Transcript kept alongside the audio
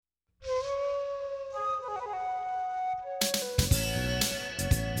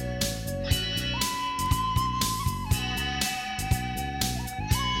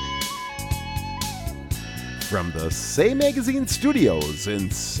From the Say Magazine studios in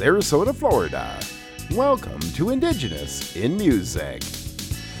Sarasota, Florida, welcome to Indigenous in Music.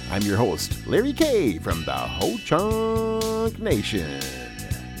 I'm your host, Larry K. from the Ho-Chunk Nation.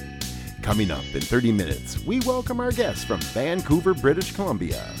 Coming up in 30 minutes, we welcome our guest from Vancouver, British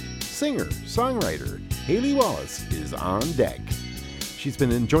Columbia. Singer, songwriter, Hayley Wallis is on deck. She's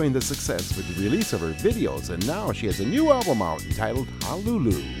been enjoying the success with the release of her videos, and now she has a new album out entitled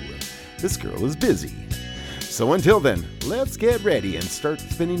Halulu. This girl is busy. So until then, let's get ready and start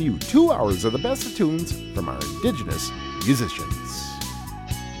spinning you 2 hours of the best of tunes from our Indigenous musicians.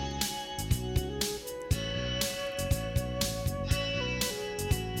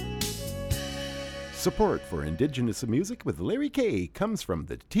 Support for Indigenous Music with Larry K. comes from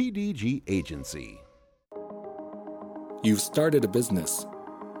the TDG Agency. You've started a business.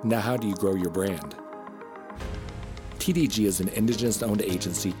 Now how do you grow your brand? TDG is an Indigenous-owned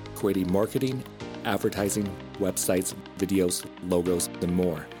agency creating marketing, advertising, websites, videos, logos, and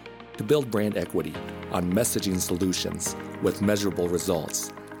more to build brand equity on messaging solutions with measurable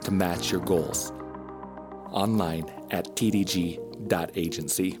results to match your goals. Online at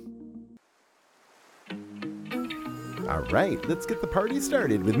tdg.agency. All right, let's get the party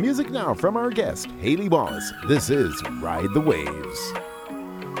started with music now from our guest, Hayley Wallis. This is Ride the Waves.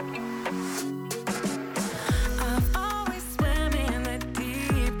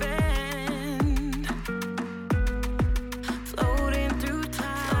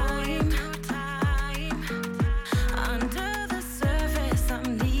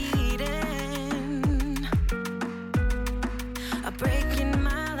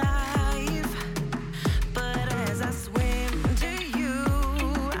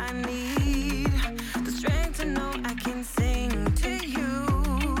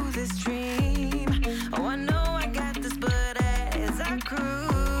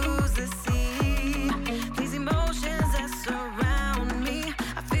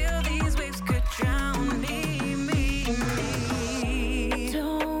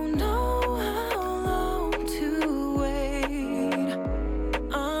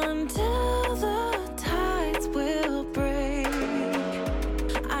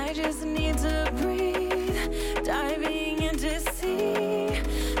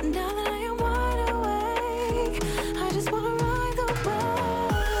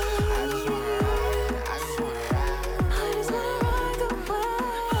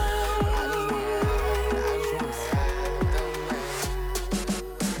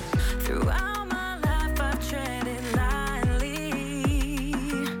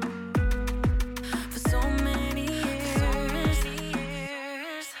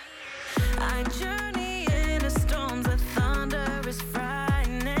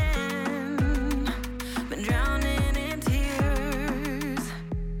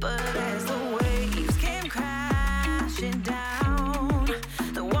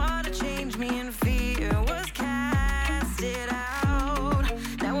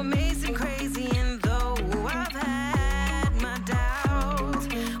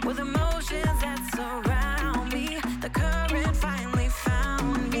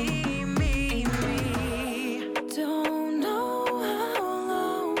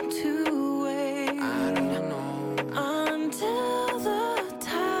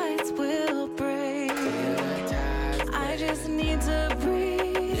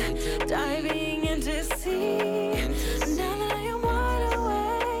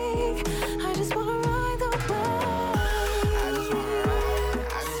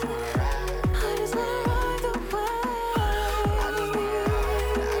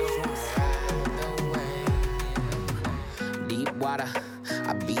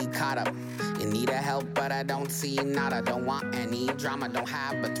 Don't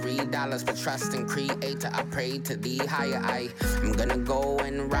have but $3 for trust and creator. I pray to thee higher. I'm gonna go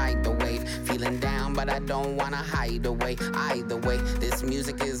and ride the wave. Feeling down, but I don't wanna hide away. Either way, this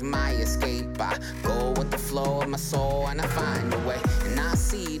music is my escape. I go with the flow of my soul and I find a way. And I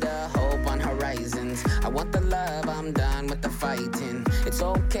see the hope on horizons. I want the love, I'm done with the fighting. It's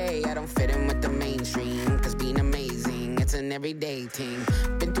okay, I don't fit in with the mainstream. Cause being amazing, it's an everyday thing.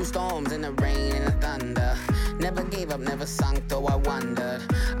 Been through storms and the rain and the thunder. Never gave up, never sunk, though I wondered.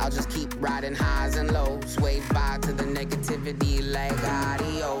 I'll just keep riding highs and lows. Wave bye to the negativity like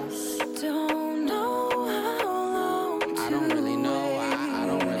adios. Don't know how long to I don't really know, I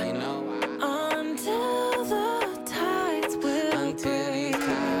don't really know. Until the tides will break. These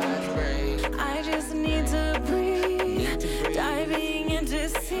tides break. I just need to breathe. Diving into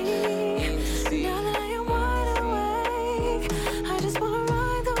sea. Now that I am wide awake, I just wanna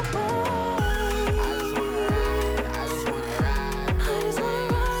ride the wave. I just wanna ride.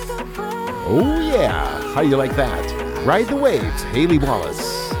 Oh yeah! How you like that? Ride the Waves, Hayley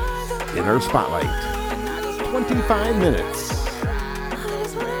Wallis, in our spotlight. 25 minutes.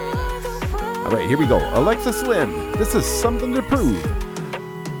 All right, here we go. Alexis Lynn, this is Something to Prove.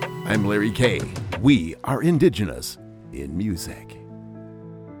 I'm Larry K. We are Indigenous in Music.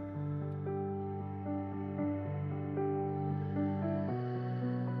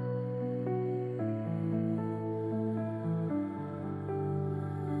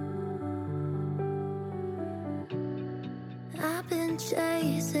 I've been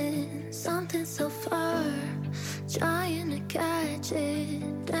chasing something so far, trying to catch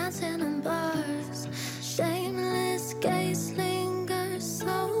it, dancing on bars. Shameless gaze lingers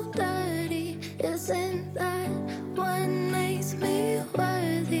so dirty. Isn't that what makes me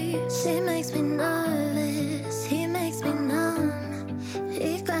worthy? She makes me nervous, he makes me numb.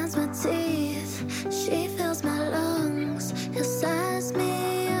 He grinds my teeth, she fills my lungs. He'll size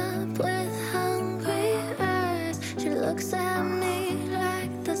me up with hungry eyes. She looks at me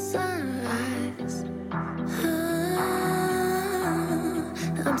like the sunrise.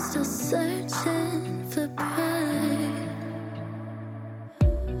 I'm still searching for pride.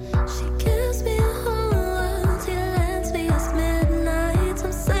 She gives me a whole world, he lends me his midnights.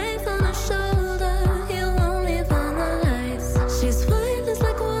 I'm safe on her shoulder, he won't leave on the lights. She's weightless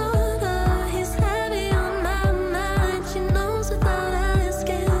like water, he's heavy on my mind. She knows without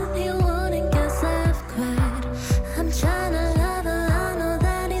asking, he wouldn't guess I've cried. I'm trying to love her, I know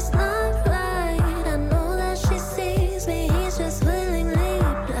that he's not right. I know that she sees me, he's just willingly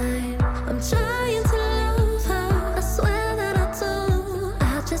blind. I'm trying to love her, I swear that I do.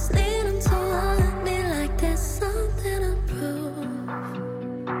 I just need him to want me like there's something to prove.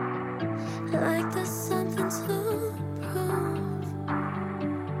 Like there's something to prove.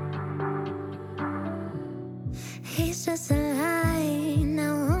 He's just a line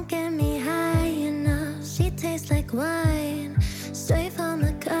that won't get me high enough. She tastes like wine, straight from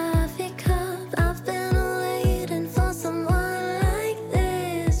the coffee cup. I've been waiting for someone like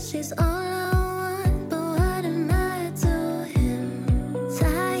this. She's all I want, but what am I to him?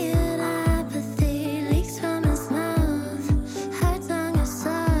 Tired apathy leaks from his mouth. Her tongue is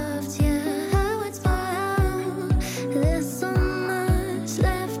soft, yeah, her words pour out. There's so much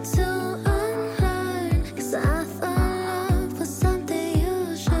left to unlearn, 'cause I thought love was something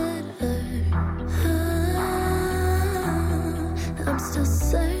you should earn. I'm still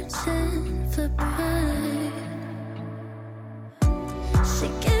searching for pride. She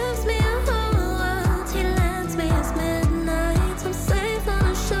gives me a whole world, he lends me his midnights. I'm safe on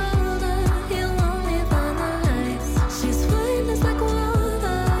her shoulder, he won't leave on the lights. She's weightless like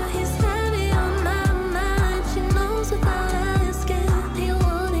water, he's heavy on my mind. She knows without asking, he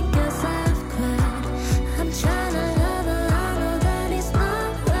wouldn't guess I've cried. I'm trying to love her, I know that he's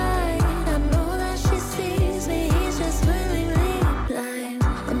not right. I know that she sees me, he's just willingly blind.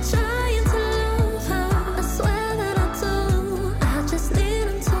 I'm trying to love her, I swear that I do. I just need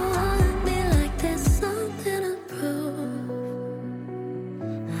him to want me like there's something to prove.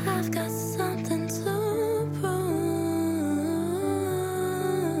 I've got something to prove.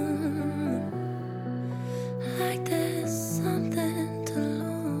 Like there's something to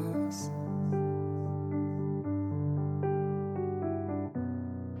lose.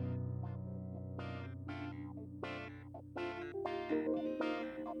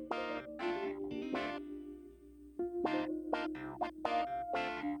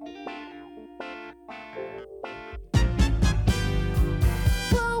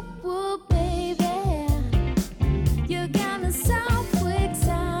 Whoa, whoa, baby, you got me so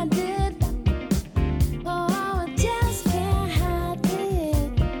excited. Oh, I just can't hide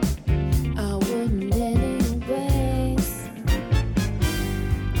it. I wouldn't anyways.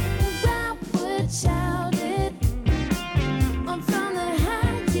 I would shout it. I'm from the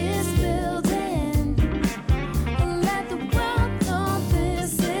highest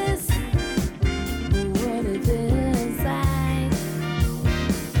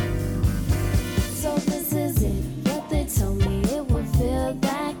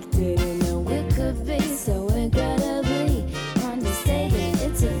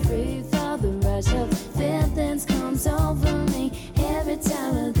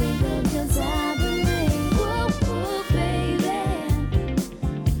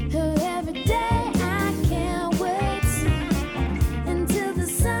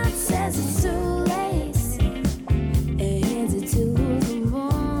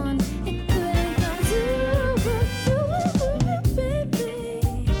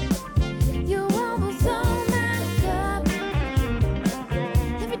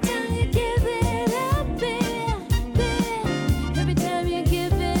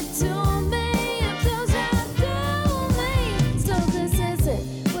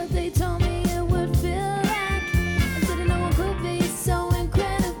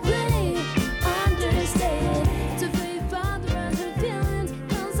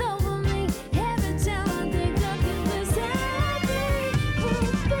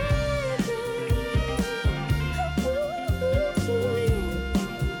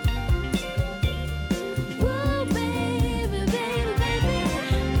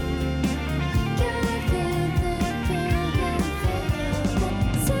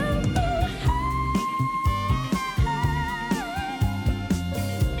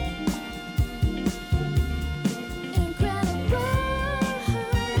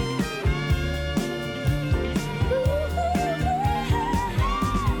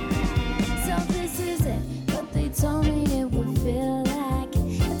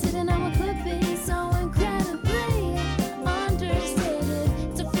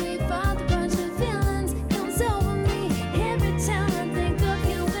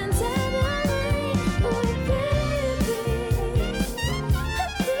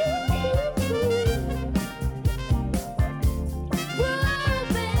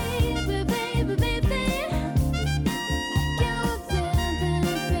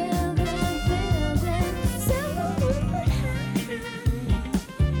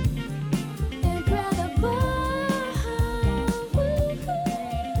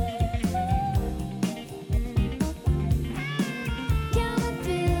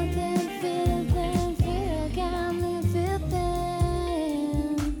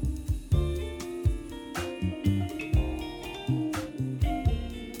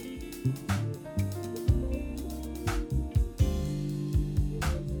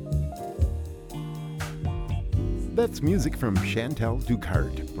That's music from Chantal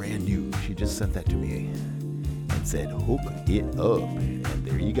Ducart, brand new. She just sent that to me and said, hook it up. And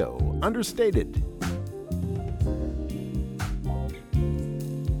there you go, understated.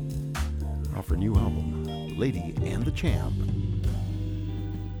 Off her new album, Lady and the Champ.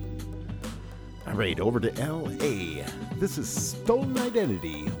 All right, over to L.A. This is Stolen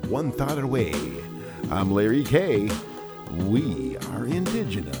Identity, One Thought Away. I'm Larry K. We are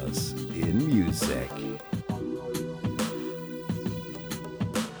indigenous in music.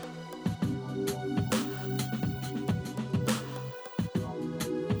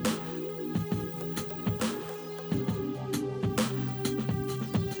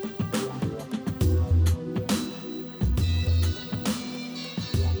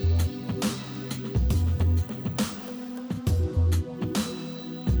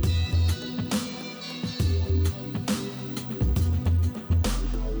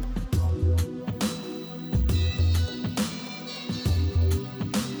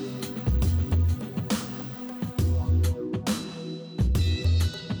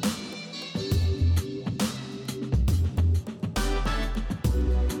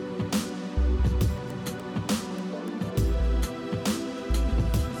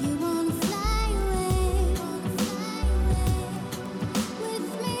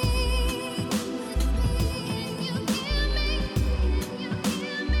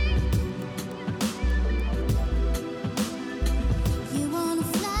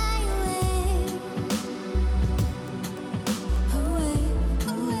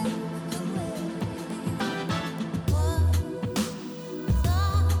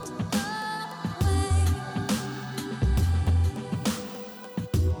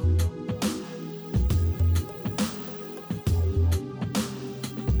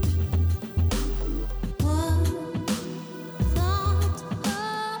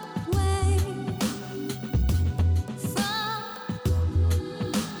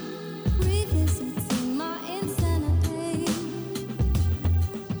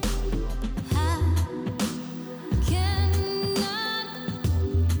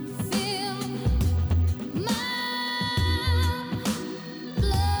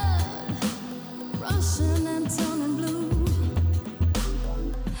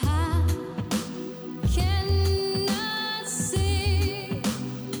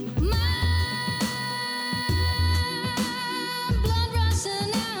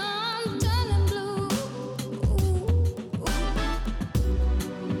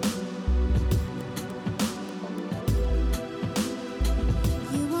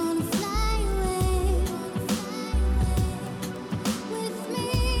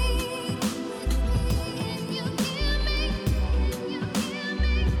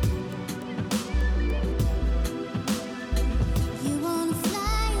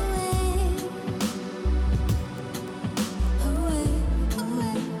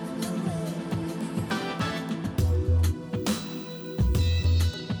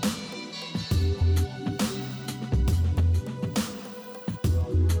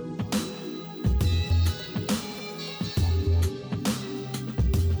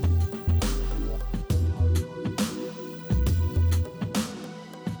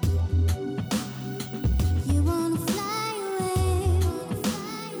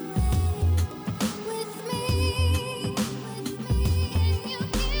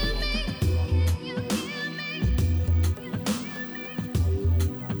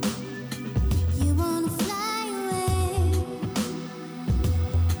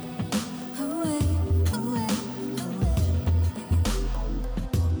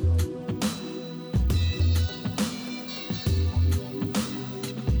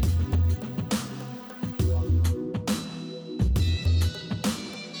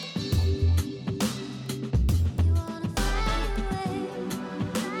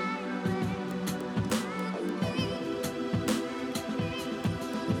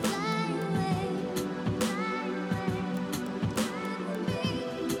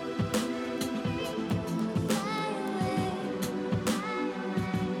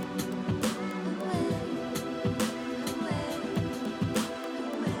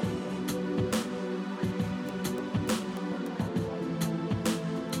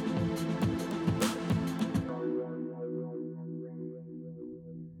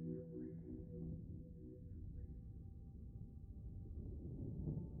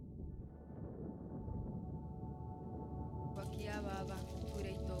 baba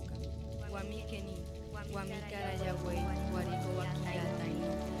kureitoka wamikeni wamikara yawe wariko wakiyatai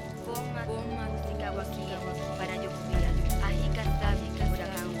boma sikawakia para yokubia ahika sabi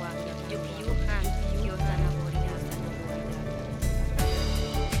kurakangwa yukiyuhan yosana boria sana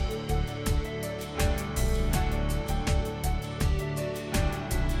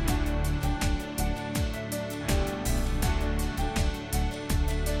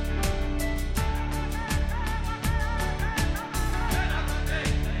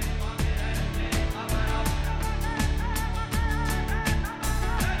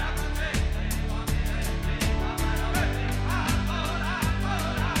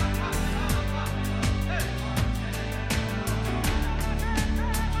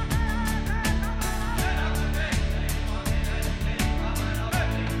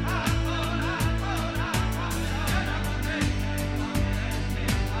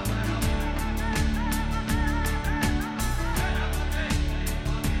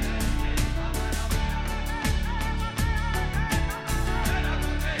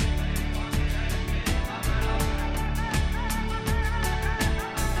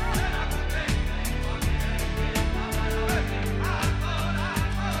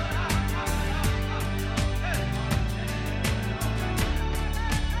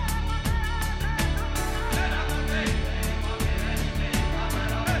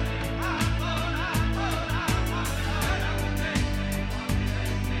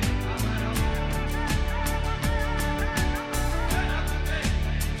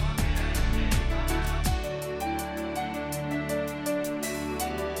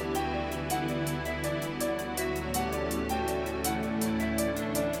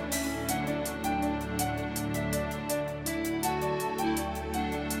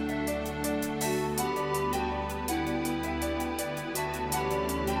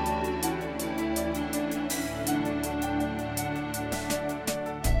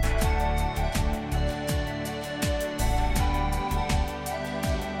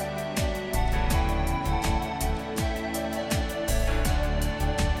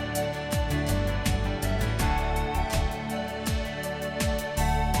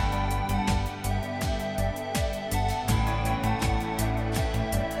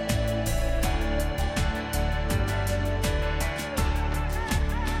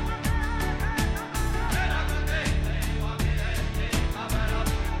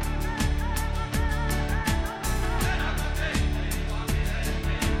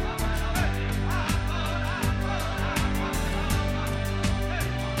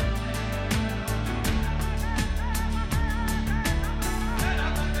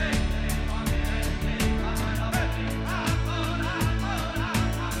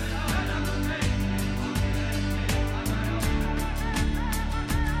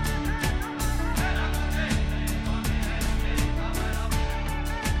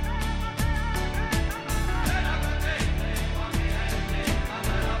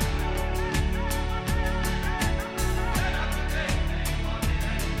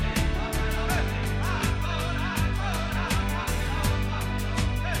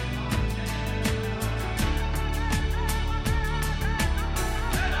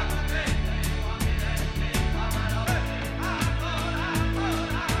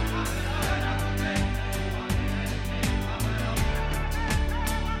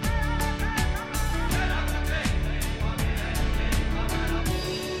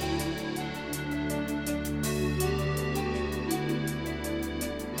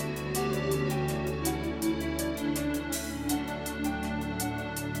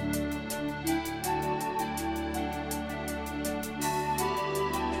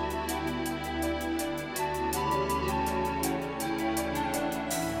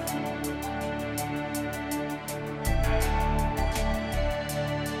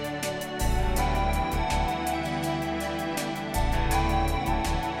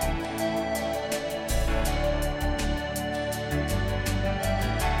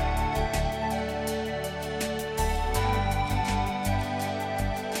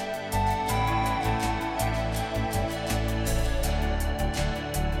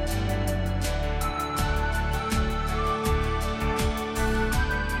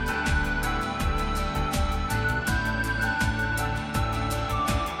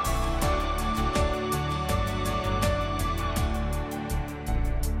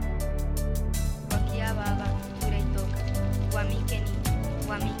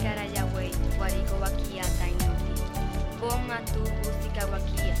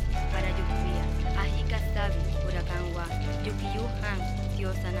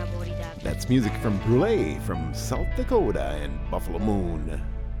That's music from Brule from South Dakota and Buffalo Moon.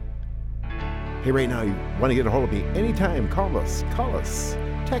 Hey, right now, you want to get a hold of me anytime, call us,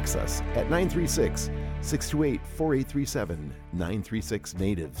 text us at 936-628-4837,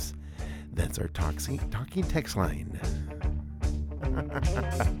 936-NATIVES. That's our talking text line.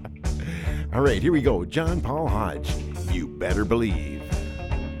 All right, here we go. John Paul Hodge, You Better Believe.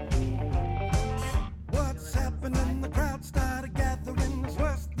 What's happening? The crowd started gathering. It's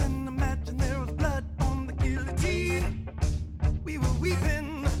worse than imagined. There was blood on the guillotine. We were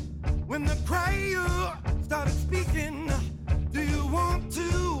weeping when the crier started speaking. Do you want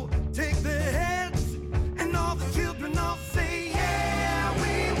to take their heads? And all the children all say, yeah,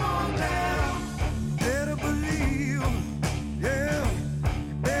 we want them. Better believe, yeah.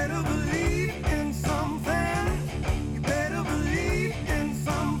 You better believe in something. You better believe in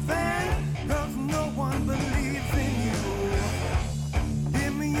something. 'Cause no one believes in you.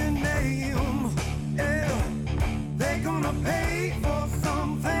 Give me your name, yeah. They gonna pay for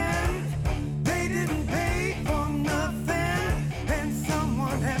something. They didn't pay for nothing, and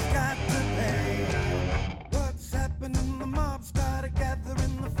someone has got to pay. What's happening? The mob started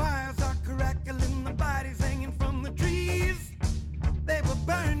gathering. The fires are crackling. The bodies hanging from the trees. They were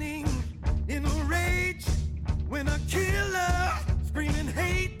burning in a rage when a killer screaming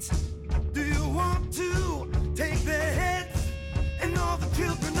hate. Do you want to take their heads? And all the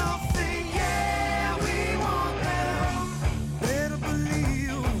children all say, yeah, we want them. Better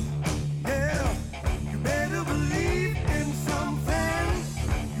believe, yeah. You better believe in something.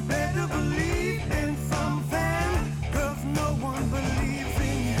 You better believe in something. 'Cause no one believes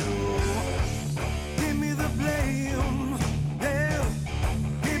in you. Give me the blame, yeah.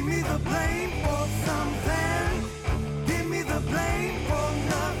 Give me the blame for something. Give me the blame for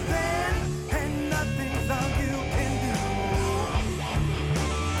nothing. And nothing's all you can do.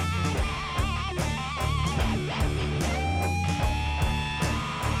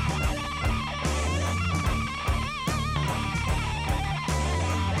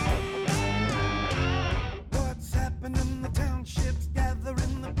 What's happening? The townships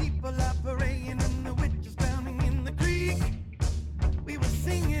gathering, the people are praying, and the witches drowning in the creek. We were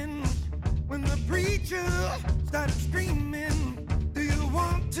singing when the preacher started screaming. Do you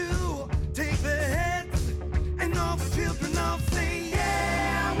want to take their heads? And all the children all say,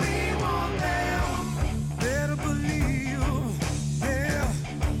 yeah, we want them. Better believe, yeah.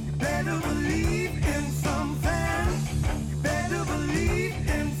 You better believe in something. You better believe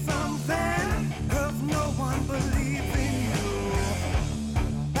in something. 'Cause no one believes in you.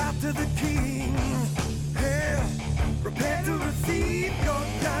 Bow to the king, yeah. Prepare to receive your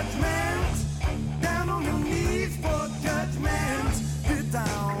judgment. Down on your knees for judgment. Get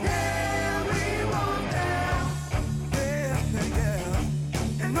down. Yeah, we want them. Yeah,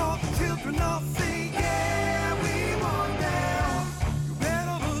 yeah. And all the children all say, yeah, we want them. You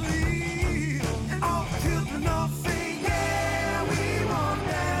better believe. And all the children all say, yeah, we want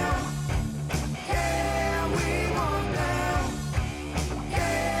them. Yeah, we want them.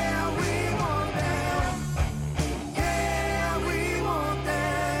 Yeah, we want them. Yeah, we want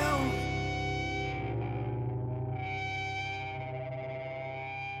them.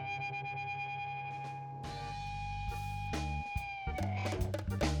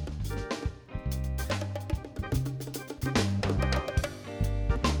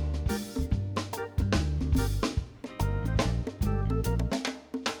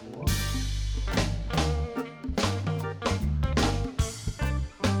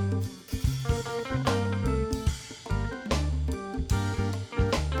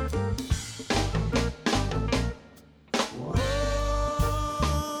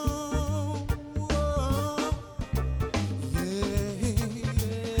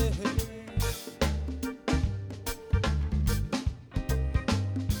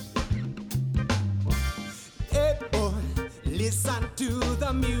 Hey boy, listen to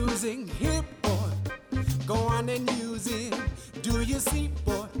the music. Hip boy, go on and use it. Do you see,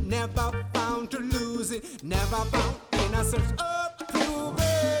 boy? Never found to lose it. Never found in a search. Oh, prove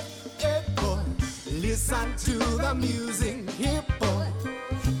it. Hey boy, listen to the music. Hip boy,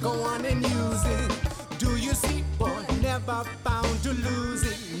 go on and use it. Do you see, boy? Never found to lose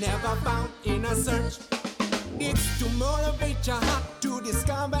it. Never found in a search. It's to motivate your heart to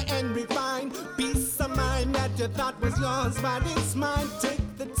discover and refine peace of mind that you thought was yours, but it's mine. Take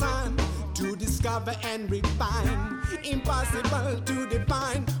the time to discover and refine. Impossible to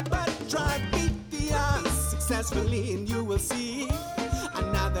define, but try beat the odds successfully, and you will see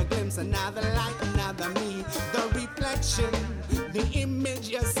another glimpse, another light, another me. The reflection, the image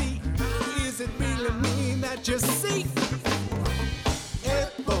you see. Is it really me that you see? Hey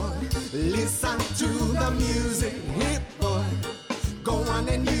boy, listen to the music. Hip boy, go on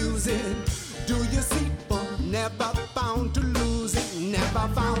and use it. Do you see, boy? Never found to lose it. Never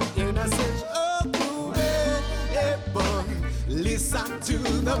found in a search. Oh, groovy. Hip boy, listen to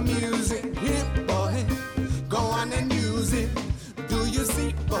the music. Hip boy, go on and use it. Do you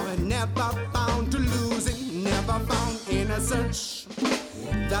see, boy? Never found to lose it. Never found in a search.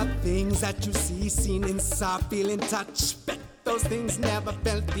 The things that you see, seen in saw, feel in touch. Bet those things never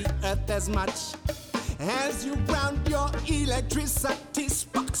felt the earth as much. As you ground your electricity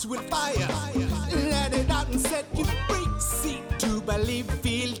sparks with fire, let it out and set you free. See to believe,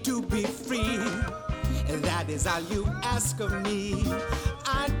 feel to be free. That is all you ask of me.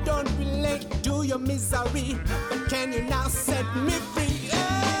 I don't relate to your misery, but can you now set me free?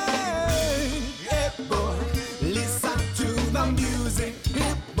 Hey, hey boy, listen to the music.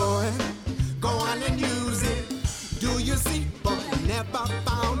 Hip boy, go on and use it. Do you see, boy? Never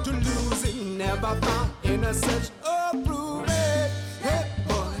found to lose it. Never found in a search. Oh, prove it. Hip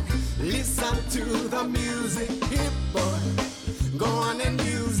boy, listen to the music. Hip boy, go on and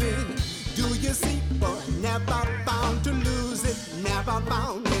use it. Do you see, boy? Never found to lose it. Never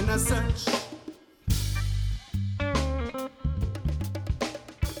found in a search.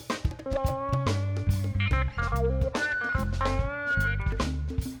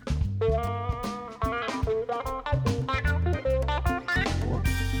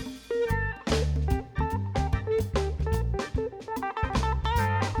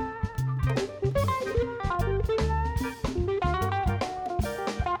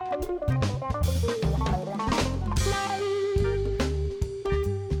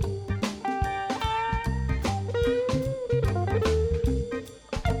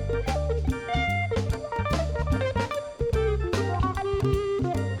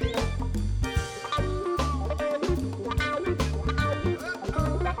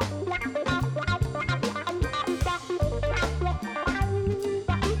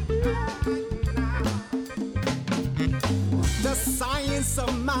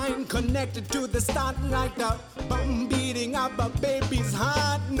 Of mind connected to the start like the bum beating of a baby's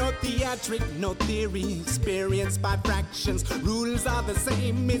heart. No theatric, no theory, experienced by fractions. Rules are the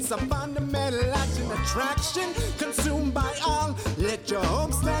same, it's a fundamental action. Attraction consumed by all. Let your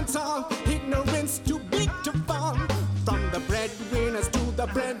hopes stand tall. Ignorance too big to fall. From the breadwinners to the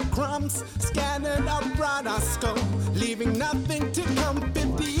breadcrumbs, scattered abroad our skull, leaving nothing to come.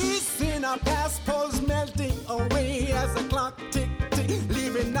 50 years in our past poles melting away as the clock ticks.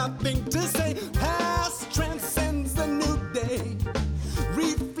 Leaving nothing to say. Past transcends the new day.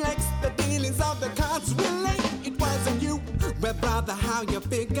 Reflects the dealings of the cards we lay. It wasn't you, but brother, how you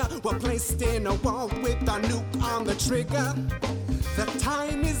figure? Were placed in a wall with a nuke on the trigger. The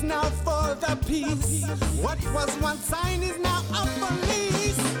time is now for the peace. What was one sign is now a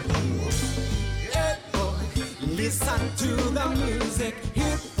police. Hey boy, listen to the music.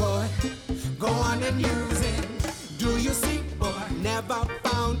 Hip boy, go on and use it. Do you see, boy? Never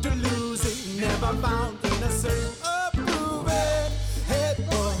found to lose it. Never found in a search. Approve it. Hey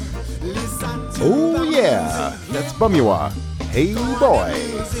boy, listen to Oh yeah, that's Bumyawa. Hey boy.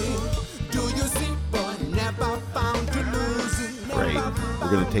 Do you see, boy? Never found to lose it. Great. We're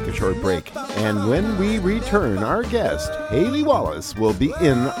going to take a short break. And when we return, our guest, Hayley Wallis, will be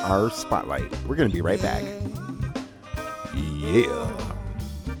in our spotlight. We're going to be right back. Yeah.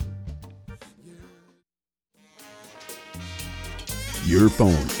 Your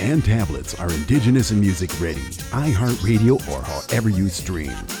phone and tablets are Indigenous and Music ready. iHeartRadio or however you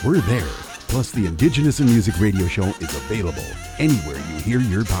stream. We're there. Plus, the Indigenous and Music Radio Show is available anywhere you hear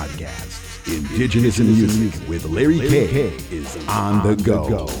your podcasts. Indigenous and Music with Larry K is on the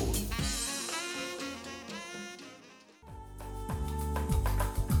go.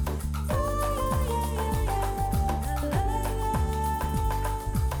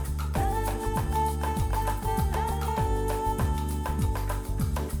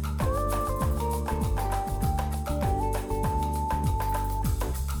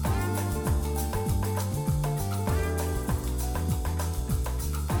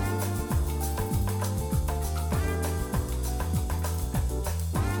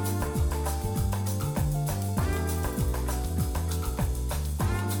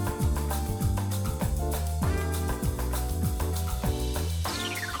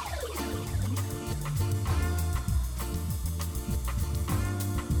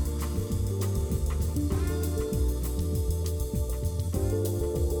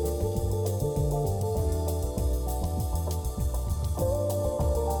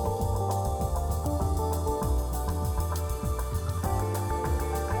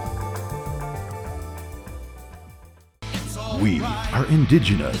 We are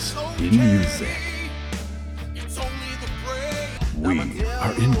indigenous in music. We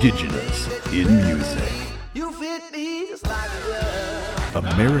are indigenous in music. You fit me just like a glove.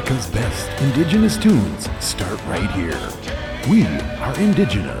 America's best indigenous tunes start right here. We are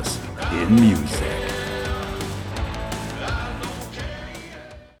indigenous in music.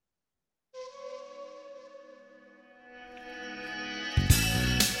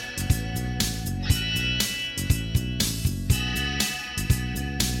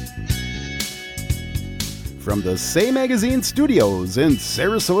 From the Say Magazine studios in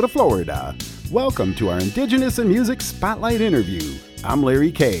Sarasota, Florida, welcome to our Indigenous in Music Spotlight interview. I'm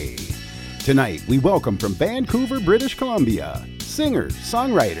Larry Kay. Tonight, we welcome from Vancouver, British Columbia, singer,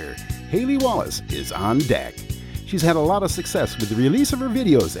 songwriter, Hayley Wallis is on deck. She's had a lot of success with the release of her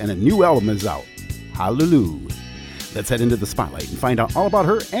videos, and a new album is out, Hallelujah. Let's head into the spotlight and find out all about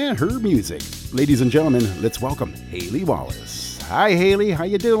her and her music. Ladies and gentlemen, let's welcome Hayley Wallis. Hi, Hayley. How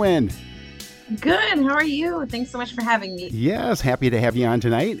you doing? Good. How are you? Thanks so much for having me. Yes, happy to have you on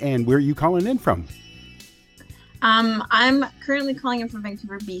tonight. And where are you calling in from? I'm currently calling in from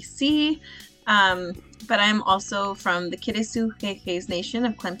Vancouver, BC, but I'm also from the Kitasoo Nation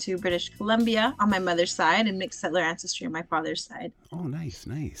of Klemtu, British Columbia on my mother's side, and mixed settler ancestry on my father's side. Oh, nice,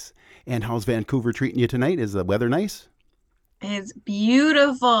 nice. And how's Vancouver treating you tonight? Is the weather nice? It's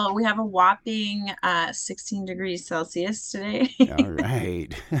beautiful. We have a whopping 16 degrees Celsius today. All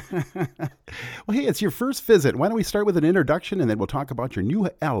right. Well, hey, it's your first visit. Why don't we start with an introduction, and then we'll talk about your new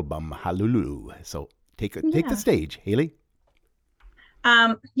album, Hallelujah. So take the stage, Hayley.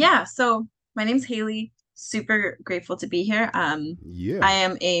 So my name's Hayley. Super grateful to be here. I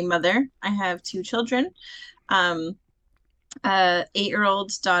am a mother. I have two children.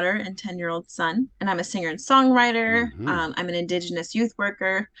 8-year-old daughter and 10-year-old son, and I'm a singer and songwriter. I'm an Indigenous youth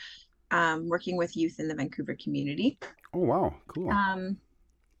worker, working with youth in the Vancouver community. Oh wow, cool.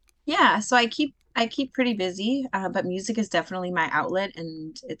 So I keep pretty busy, but music is definitely my outlet,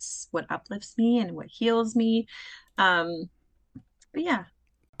 and it's what uplifts me and what heals me. But yeah.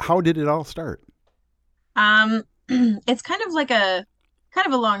 How did it all start? It's kind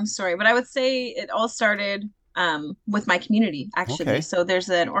of a long story, but I would say it all started with my community, actually. Okay. So there's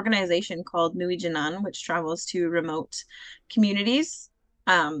an organization called Nui Janan, which travels to remote communities,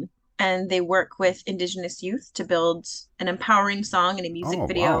 and they work with Indigenous youth to build an empowering song and a music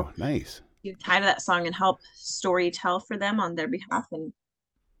video. Wow, nice. You tie to that song and help story tell for them on their behalf, and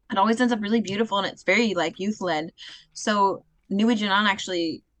it always ends up really beautiful, and it's very youth led. So Nui Janan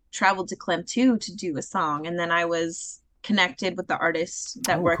actually traveled to Klemtu to do a song, and then I was connected with the artists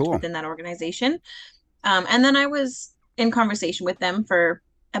that worked within that organization. And then I was in conversation with them for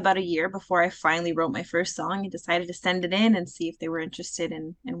about a year before I finally wrote my first song and decided to send it in and see if they were interested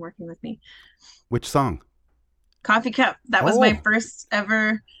in working with me. Which song? Coffee Cup. That was my first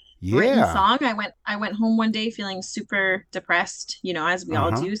ever written song. I went home one day feeling super depressed, as we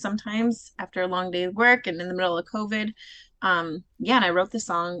all do sometimes after a long day of work and in the middle of COVID. And I wrote the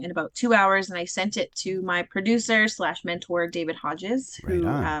song in about 2 hours, and I sent it to my producer / mentor, David Hodges,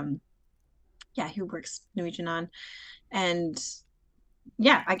 who works Nui Janan. And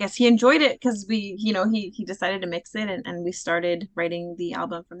I guess he enjoyed it because he decided to mix it, and we started writing the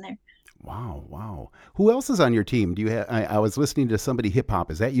album from there. Wow. Who else is on your team? Do you have, I was listening to somebody hip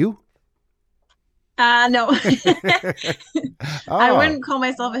hop. Is that you? No. I wouldn't call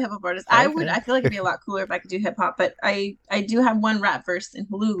myself a hip hop artist. Okay. I feel like it'd be a lot cooler if I could do hip hop, but I do have one rap verse in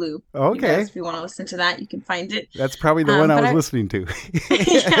Hululu. Okay. If you want to listen to that, you can find it. That's probably the one I was listening to.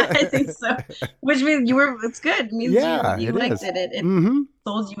 Yeah, I think so. Which means it's good. It means you liked it. It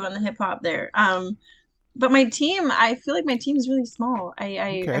sold you on the hip hop there. But my team, I feel like my team is really small.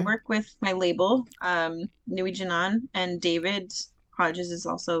 I work with my label, Nui Janan, and David Hodges is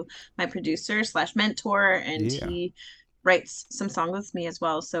also my producer / mentor, and he writes some songs with me as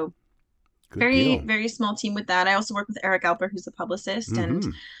well. So very small team with that. I also work with Eric Alper, who's a publicist,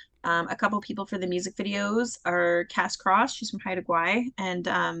 and a couple people for the music videos are Cass Cross, she's from Haida Gwaii,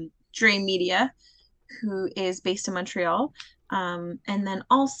 and Dre Media, who is based in Montreal. And then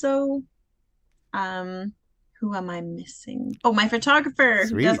also who am I missing? Oh, my photographer.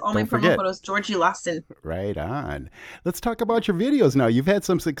 Sweet. Who does all my promo photos, Georgie Lawson. Right on. Let's talk about your videos now. You've had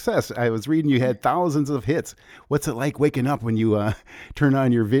some success. I was reading you had thousands of hits. What's it like waking up when you turn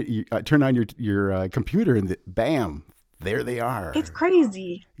on your computer and bam, there they are. It's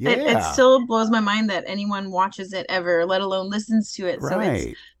crazy. Yeah. It still blows my mind that anyone watches it ever, let alone listens to it. Right. So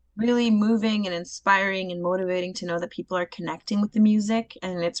it's really moving and inspiring and motivating to know that people are connecting with the music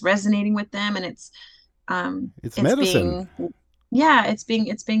and it's resonating with them, and it's medicine. It's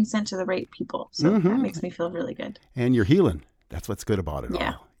being sent to the right people. So that makes me feel really good. And you're healing. That's what's good about it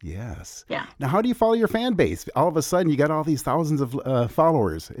Yeah. all. Yes. Yeah. Now, how do you follow your fan base? All of a sudden, you got all these thousands of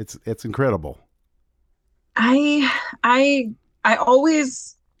followers. It's incredible. I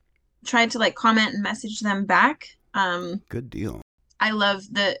always try to like comment and message them back. Good deal. I love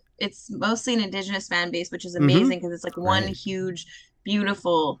it's mostly an Indigenous fan base, which is amazing because it's like one Right. huge,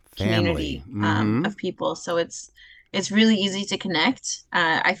 beautiful community Family. of people. So it's really easy to connect.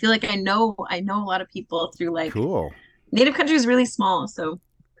 I feel like I know a lot of people through like Cool. Native country is really small, so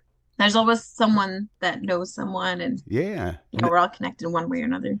there's always someone that knows someone, and Yeah. we're all connected one way or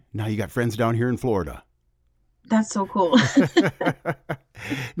another. Now you got friends down here in Florida. That's so cool.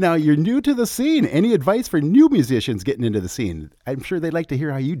 Now, you're new to the scene. Any advice for new musicians getting into the scene? I'm sure they'd like to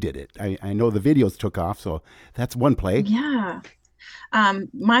hear how you did it. I know the videos took off, so that's one play. Yeah.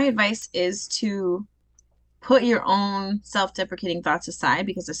 My advice is to put your own self-deprecating thoughts aside,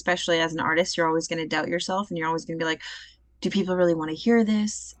 because especially as an artist, you're always going to doubt yourself and you're always going to be like, do people really want to hear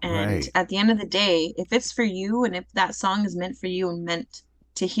this? And Right. at the end of the day, if it's for you and if that song is meant for you and meant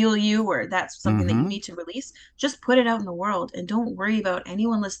to heal you, or that's something that you need to release, just put it out in the world and don't worry about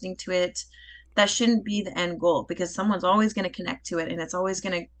anyone listening to it. That shouldn't be the end goal, because someone's always going to connect to it and it's always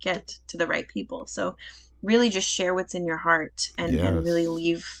going to get to the right people. So really just share what's in your heart and really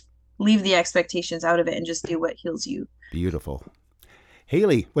leave the expectations out of it and just do what heals you. Beautiful.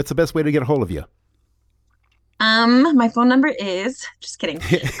 Hayley, what's the best way to get a hold of you? My phone number is just kidding.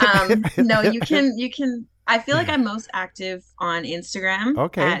 No, you can I feel like I'm most active on Instagram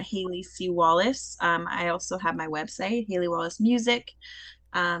at Hayley C. Wallis. I also have my website,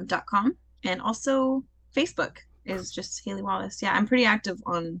 HayleyWallisMusic.com, and also Facebook is just Hayley Wallis. Yeah, I'm pretty active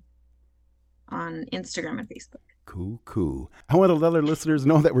on Instagram and Facebook. Cool. I want to let our listeners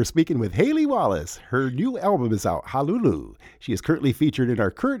know that we're speaking with Hayley Wallis. Her new album is out, Hallelujah. She is currently featured in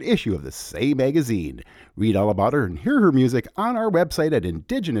our current issue of the same magazine. Read all about her and hear her music on our website at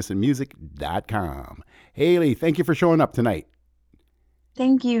indigenousinmusic.com. Hayley, thank you for showing up tonight.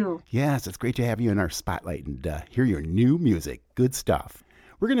 Thank you. Yes, it's great to have you in our spotlight and hear your new music. Good stuff.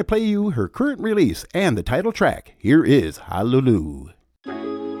 We're going to play you her current release and the title track. Here is Hallelujah.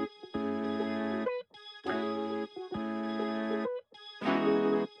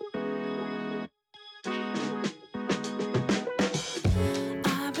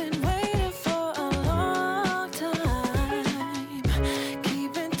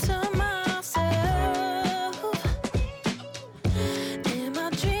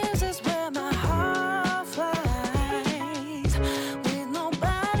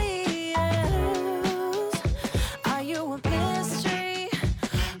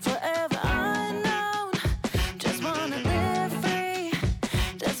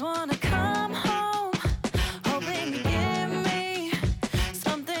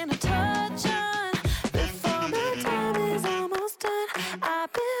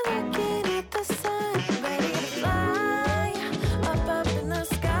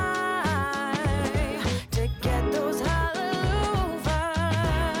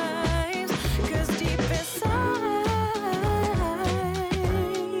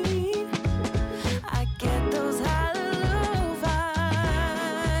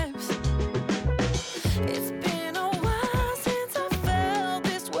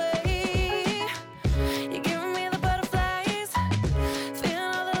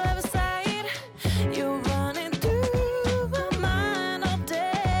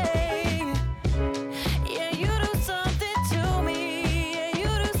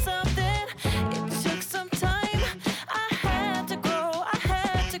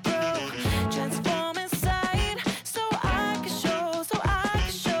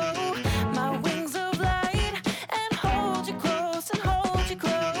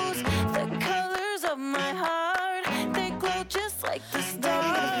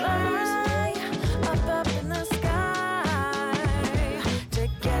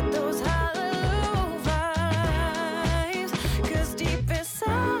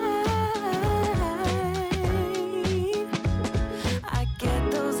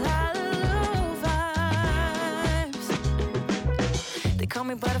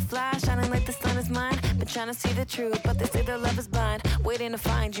 Butterfly shining like the sun is mine. Been trying to see the truth, but they say their love is blind. Waiting to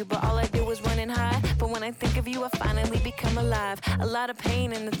find you, but all I do is run and hide. But when I think of you, I finally become alive. A lot of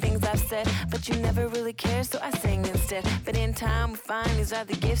pain in the things I've said, but you never really cared, so I sing instead. But in time we find these are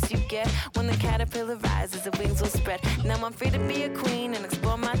the gifts you get. When the caterpillar rises, the wings will spread. Now I'm free to be a queen and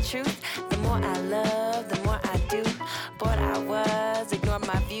explore my truth. The more I love, the more I do. Bored I was, ignored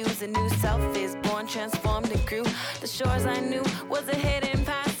my views. A new self is born, transformed and grew. The shores I knew was a hidden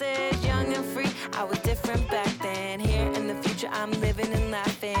passage, young and free. I was different back then. Here in the future, I'm living and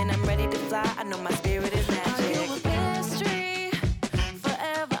laughing. I'm ready to fly. I know my spirit is magic. Are you a mystery?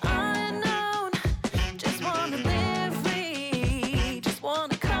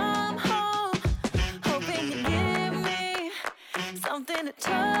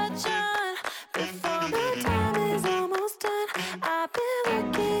 touch on. Before the time is almost done, I've been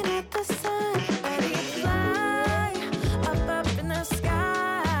looking at the sun. Ready to fly up in the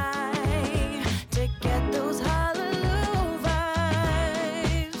sky to get those hallelujah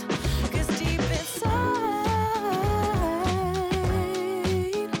vibes. 'Cause deep inside,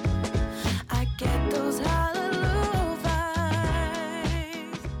 I get those hallelujah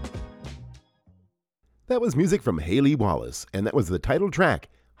vibes. That was music from Hayley Wallis, and that was the title track,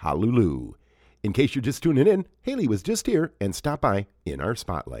 Hallelujah. In case you're just tuning in, Hayley was just here and stopped by in our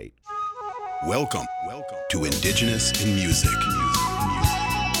spotlight. Welcome to Indigenous in Music.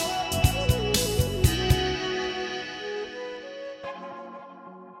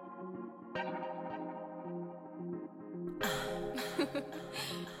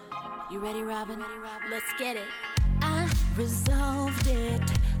 You ready, Robin? Let's get it. I resolved it.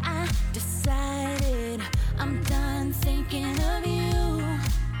 I decided I'm done thinking of you.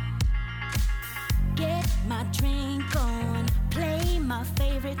 Get my drink on, play my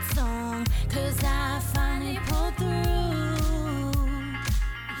favorite song, 'cause I finally pulled through.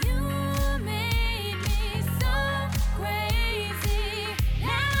 You made me so crazy.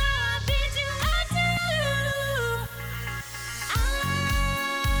 Now I bid you adieu. I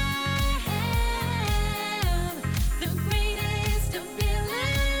have the greatest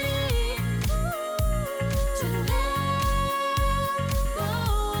ability to let go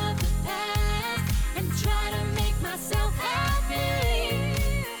of the past and try to make myself happy.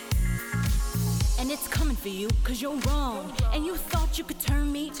 And it's coming for you, 'cause you're wrong. And you thought you could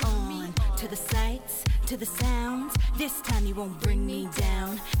turn me on to the sights, to the sounds. This time you won't bring me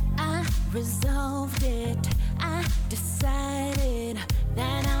down. I resolved it. I decided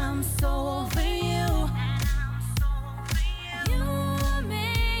that I'm so over you. You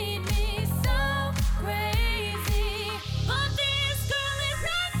made me so crazy, but this girl is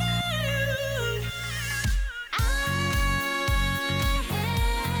not new. I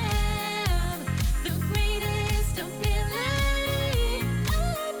have the greatest ability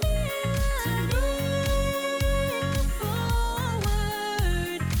to move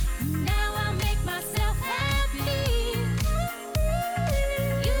forward. Now I make myself happy.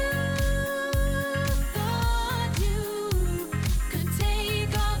 You thought you could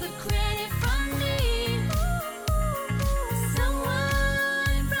take all the credit from me.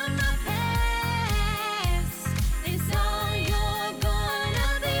 Someone from my past is all you're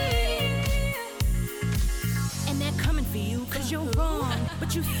gonna be. And they're coming for you, 'cause you're wrong. But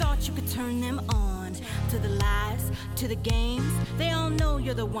you thought you could turn them on to the lies, to the games. They all know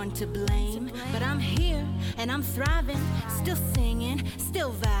you're the one to blame. But I'm here and I'm thriving, still singing,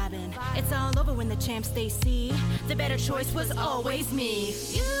 still vibing. It's all over when the champs they see. The better choice was always me.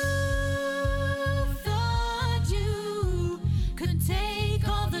 You thought you could take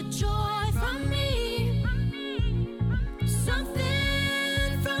all the joy from me.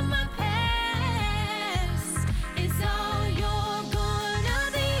 Something from my past is all you're gonna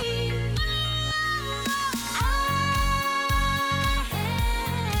be. I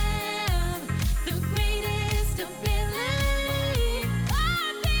have the greatest ability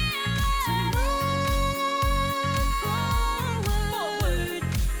to move forward.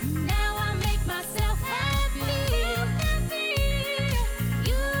 Now I make myself happy.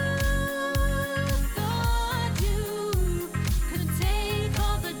 You thought you could take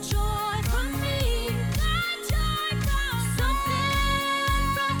all the joy from me. Something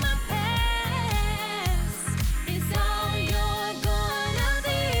from my past is all you're gonna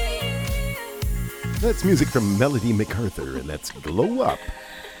be. That's music from Melody MacArthur, and that's Glow Up.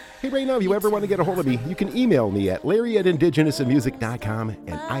 Hey, right now, if you ever want to get a hold of me, you can email me at larry@indigenousinmusic.com,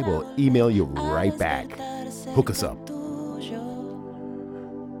 and I will email you right back. Hook us up.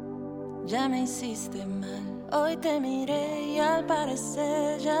 Ya me hiciste mal, hoy te miré y al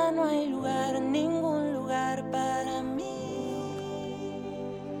parecer ya no hay lugar, ningún lugar para mí.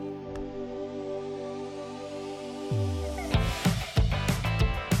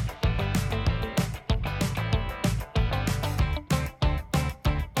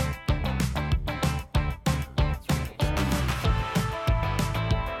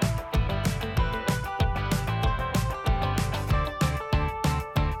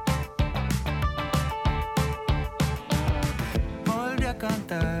 Volví a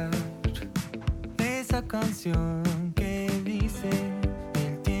cantar esa canción que dice: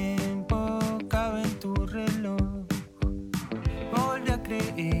 el tiempo cabe en tu reloj. Volví a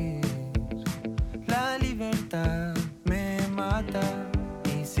creer, la libertad me mata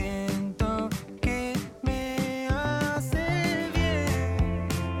y siento que me hace bien.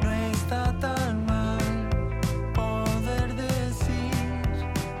 No está tan mal poder decir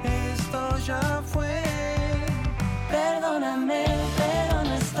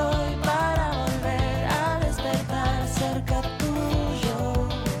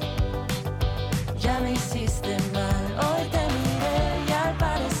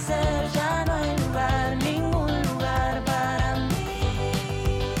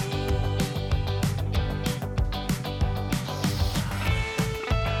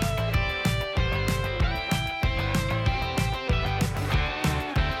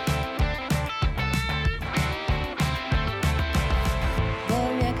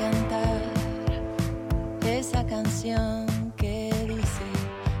canción que dice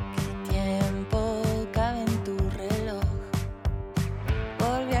que el tiempo cabe en tu reloj.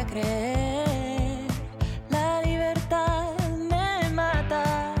 Volví a creer, la libertad me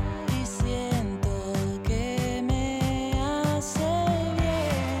mata y siento que me hace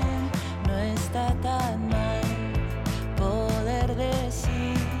bien. No está tan mal poder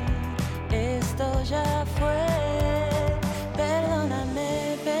decir esto ya fue.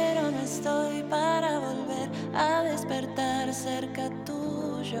 Perdóname, pero no estoy para volver a despertar cerca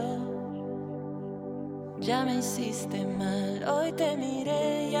tuyo. Ya me hiciste mal, hoy te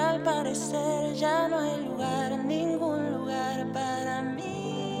miré y al parecer ya no hay lugar, ningún lugar para mí.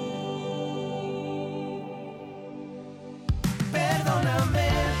 Perdóname,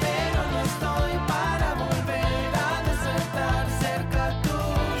 pero no estoy para volver a despertar cerca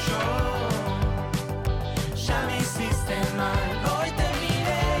tuyo. Ya me hiciste mal, hoy te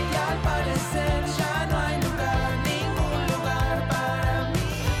miré y al parecer ya no hay lugar, ningún lugar para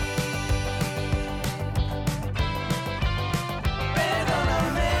mí.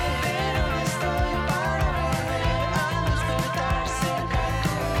 Perdóname, pero no estoy para volver a despertar cerca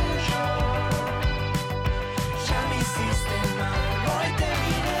tuyo. Ya me hiciste mal, hoy te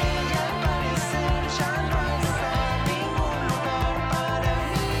miré y al parecer ya no hay lugar, ningún lugar para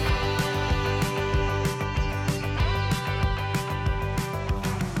mí.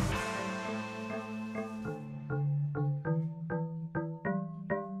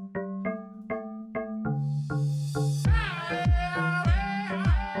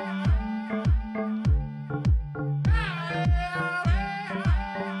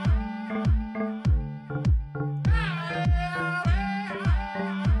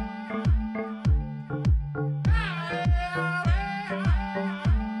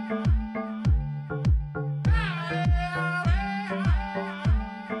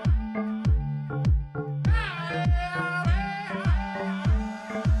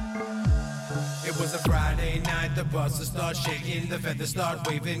 It was a Friday night, the buses start shaking, the feathers start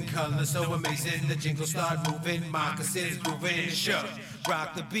waving, colors so amazing, the jingles start moving, moccasins grooving, shook,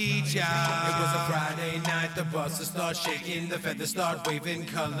 rock the beach, yeah. It was a Friday night, the buses start shaking, the feathers start waving,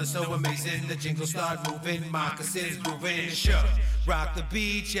 colors so amazing, the jingles start moving, moccasins grooving, shook, rock the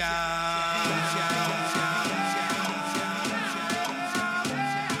beach, yeah.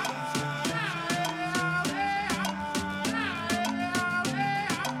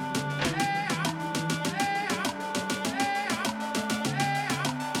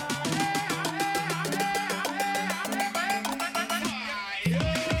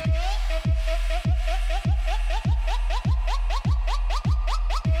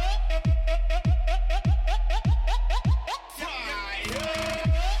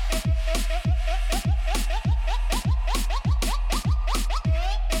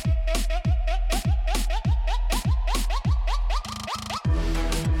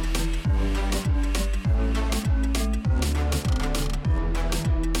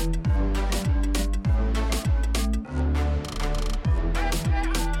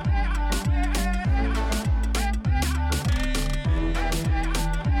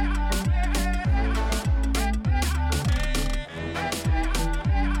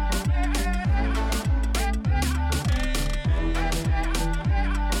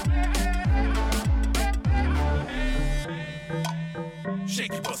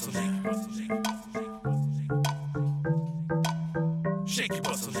 Shake your bustle leg. Shake your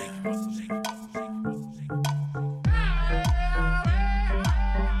bustle leg.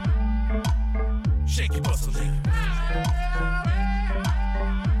 Shake your bustle leg.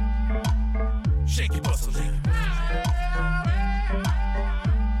 Shake your bustle leg.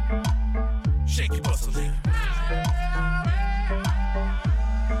 Shake your bustle leg.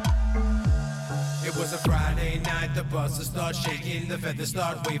 It was a Friday night, the buses start shaking, the feathers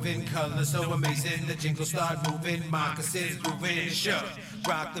start waving, colors so amazing, the jingles start moving, moccasins grooving, shook,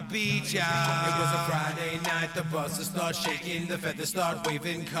 rock the beach, yeah. It was a Friday night, the buses start shaking, the feathers start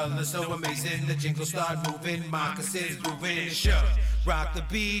waving, colors so amazing, the jingles start moving, moccasins grooving, shook, rock the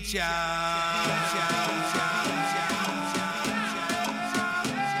beach, yeah.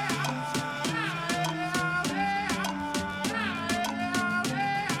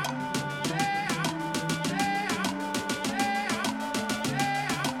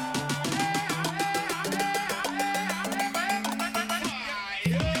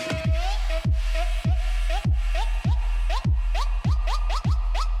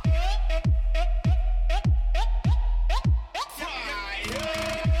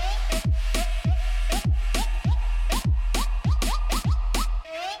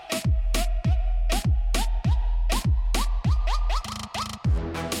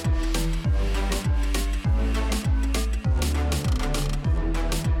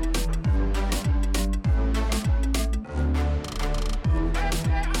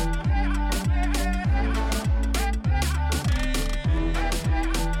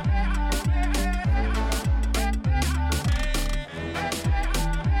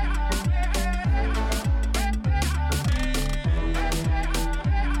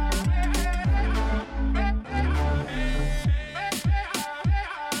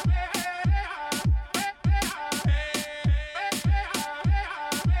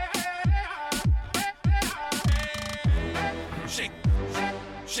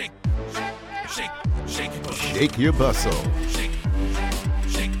 Shake your bustle.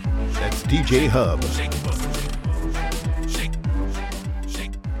 That's DJ Hub.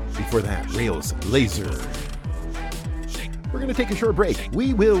 Before that, Rails Laser. We're going to take a short break.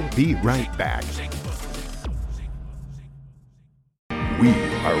 We will be right back. We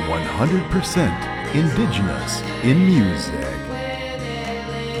are 100% indigenous in music.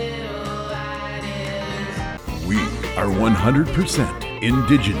 We are 100%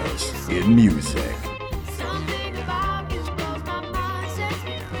 indigenous in music.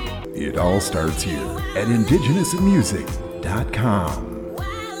 It all starts here at indigenousinmusic.com.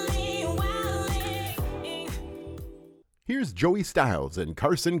 Here's Joey Styles and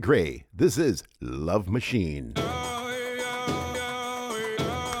Carson Gray. This is Love Machine.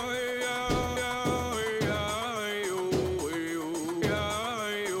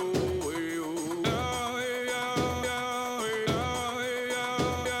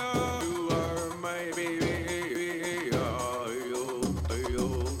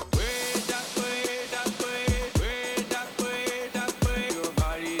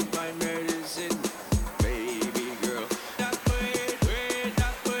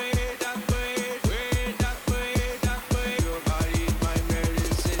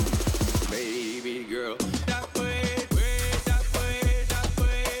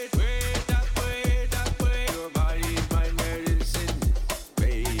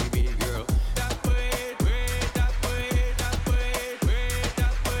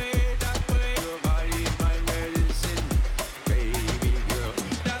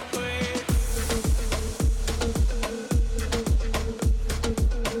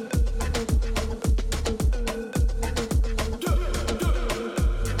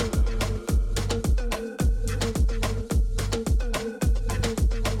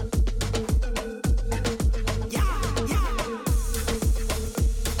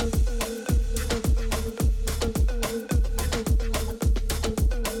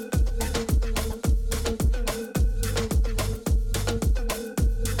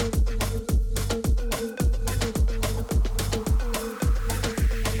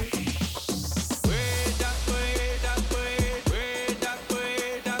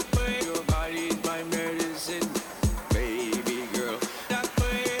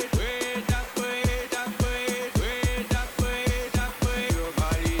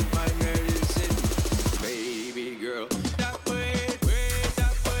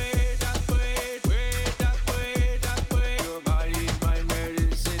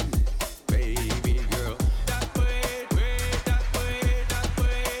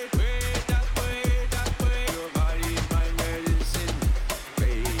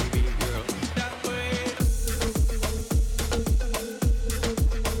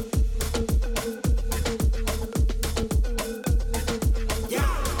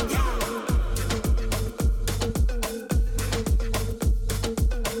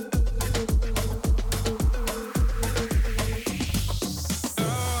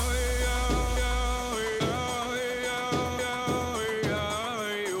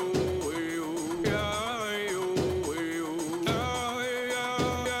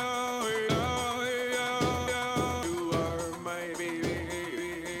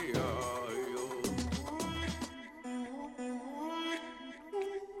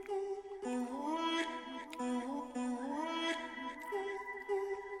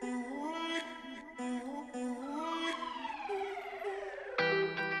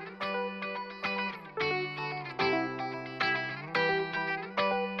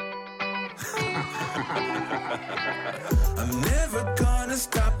 I'm never gonna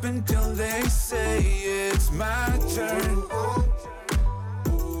stop until they say it's my turn.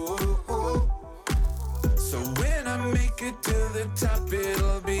 So when I make it to the top,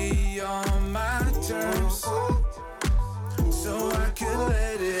 it'll be on my terms. So I can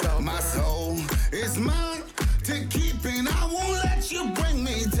let it all. My soul is mine to keep, and I won't let you bring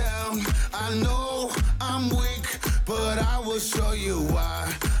me down. I know I'm weak, but I will show you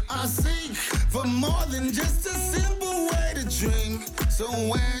why. I seek for more than just a simple way to dream. So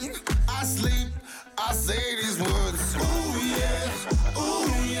when I sleep, I say these words. Ooh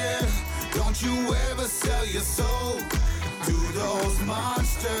yeah, don't you ever sell your soul to those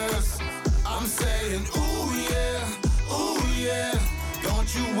monsters. I'm saying ooh yeah,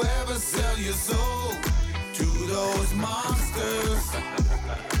 don't you ever sell your soul to those monsters.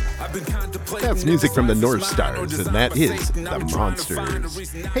 That's music from the North Stars, and that is The Monsters.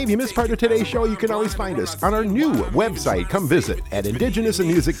 Hey, if you missed part of today's show, you can always find us on our new website. Come visit at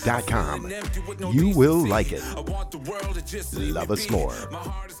indigenousinmusic.com. You will like it. Love us more.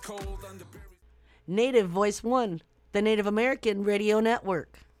 Native Voice One, the Native American Radio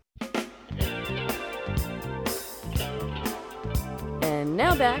Network. And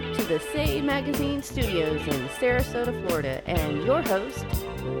now back to the Say Magazine studios in Sarasota, Florida, and your host,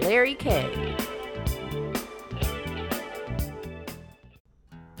 Larry K.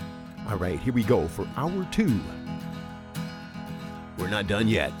 All right, here we go for hour 2. We're not done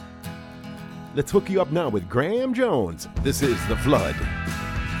yet. Let's hook you up now with Graham Jones. This is The Flood.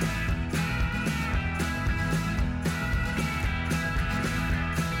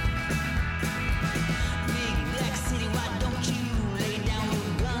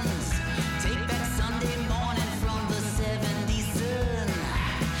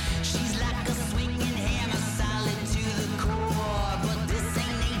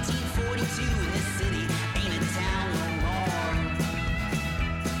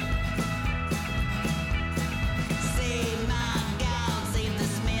 Say my God, say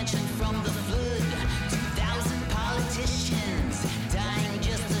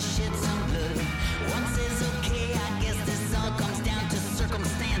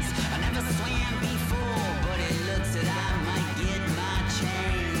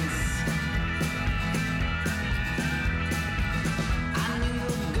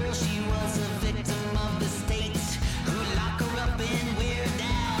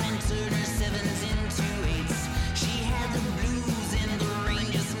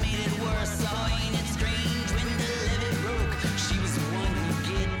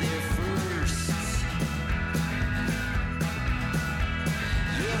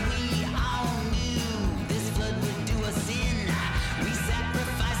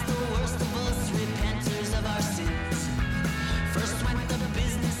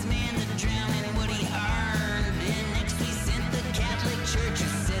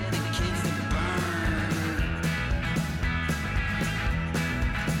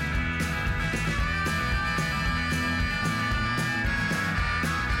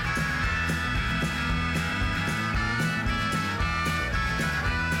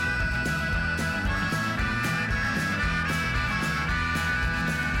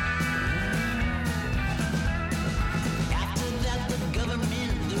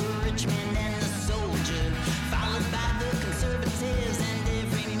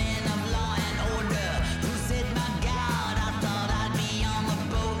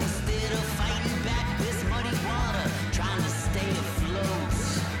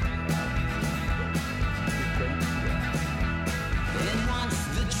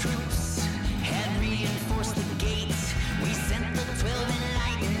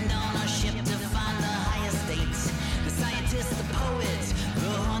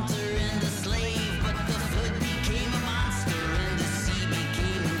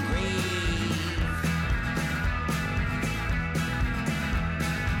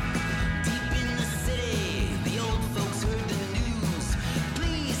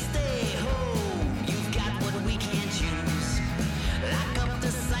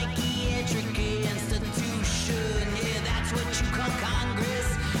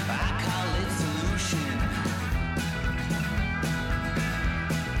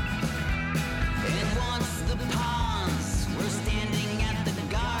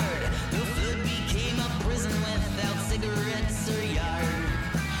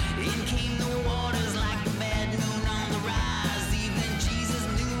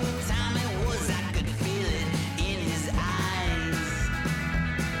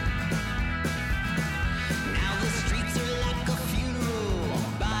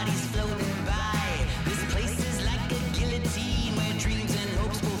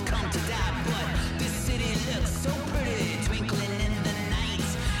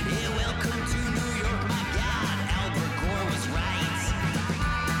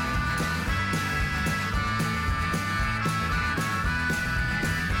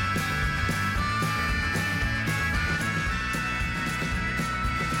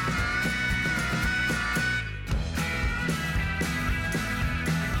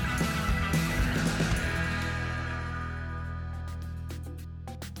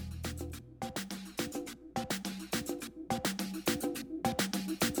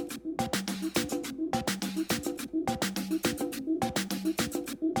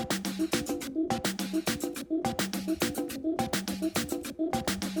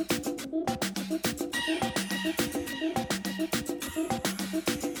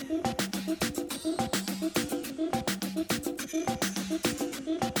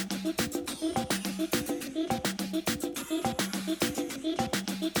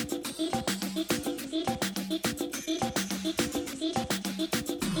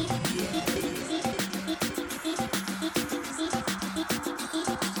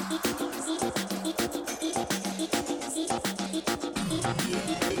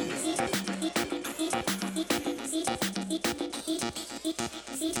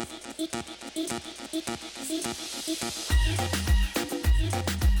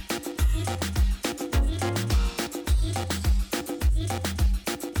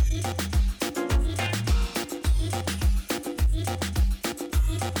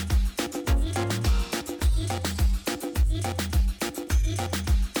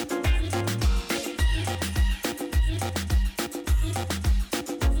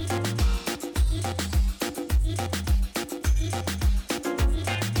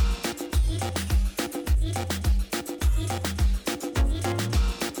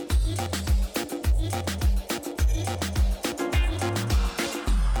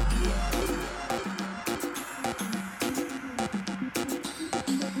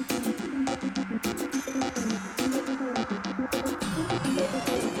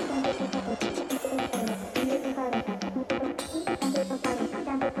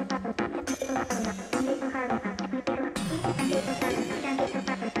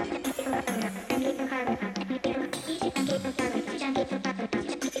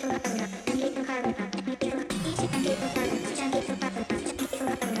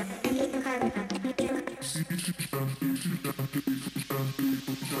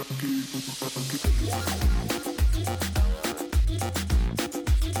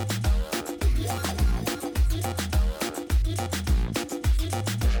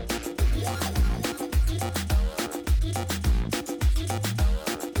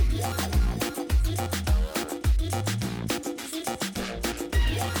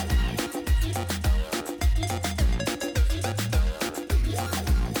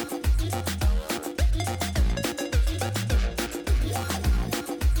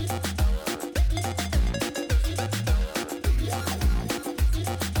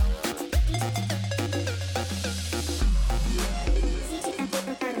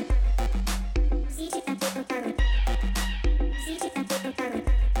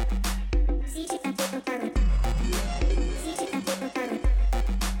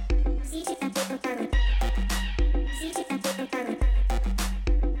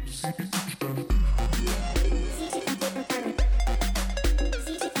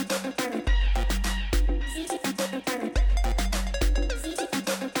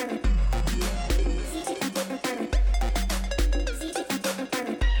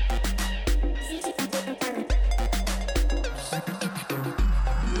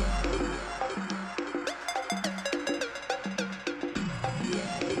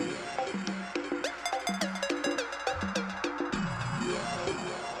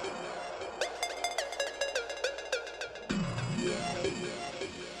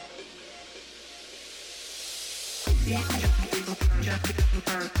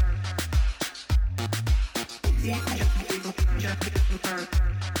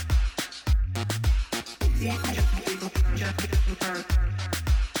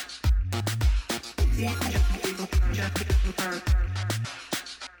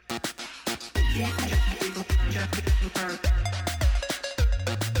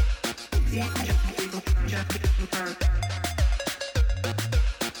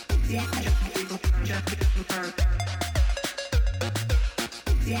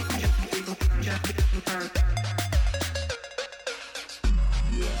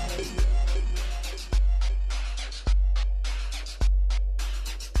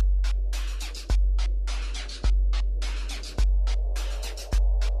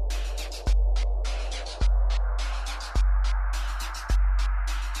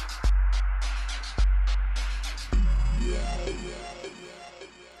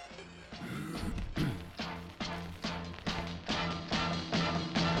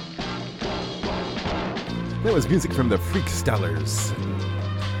That was music from the Freakstellers.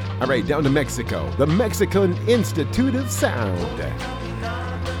 All right, down to Mexico. The Mexican Institute of Sound.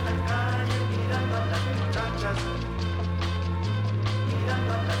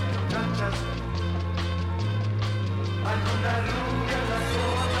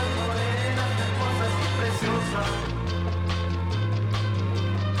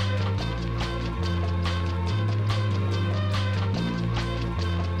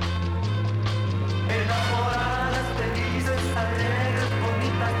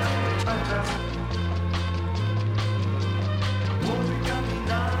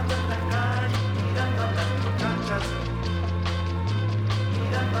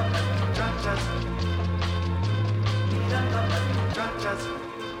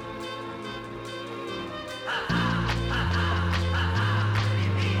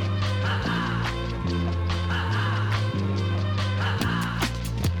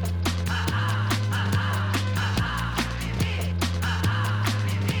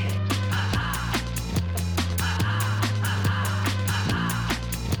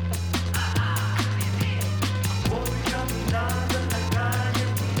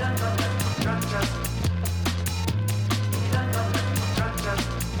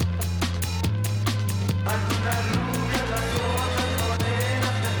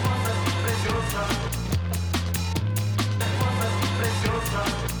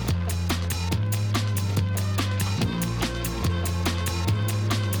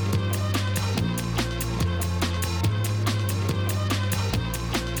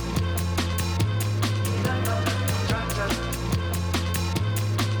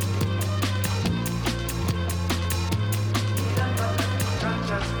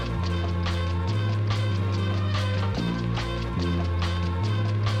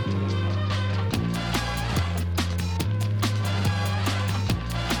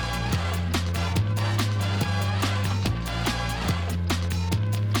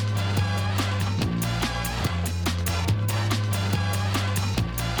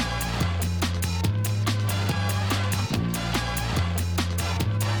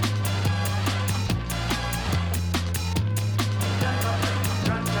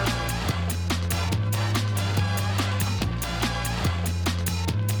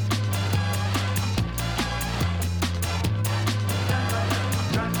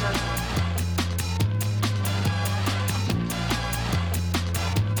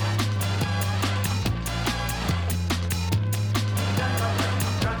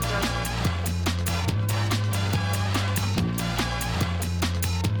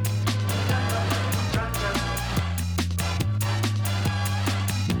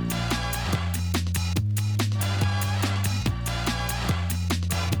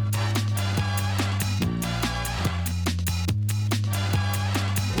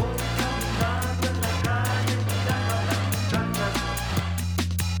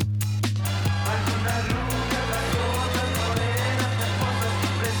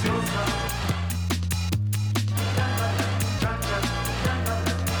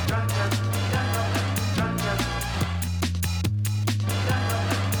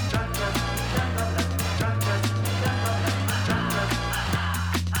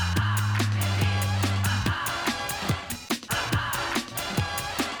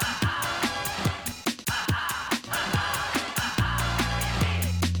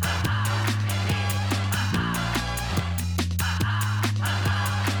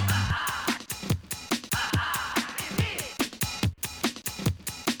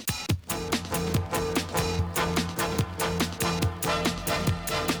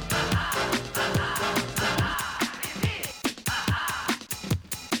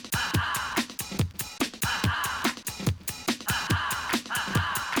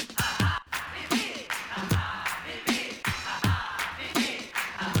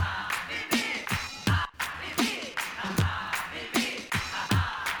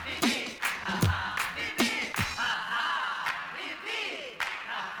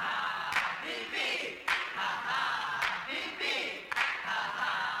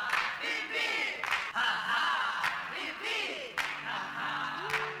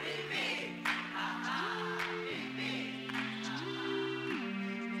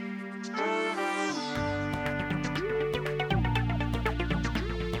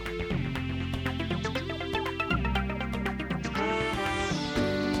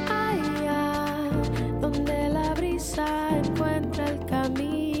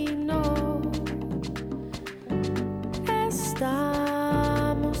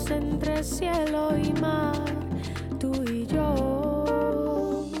 entre cielo y mar, tú y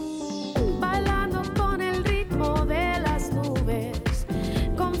yo, bailando con el ritmo de las nubes,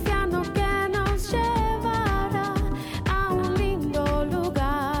 confiando que nos llevará a un lindo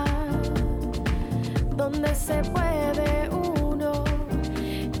lugar donde se puede uno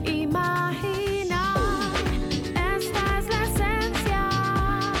imaginar. Esta es la esencia,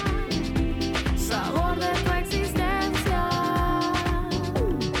 sabor de tu existencia.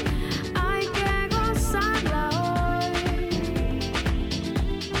 Hay que gozarla hoy.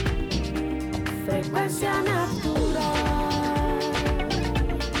 Frecuencia natural.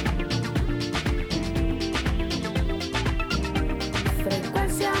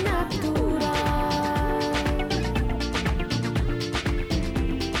 Frecuencia natural.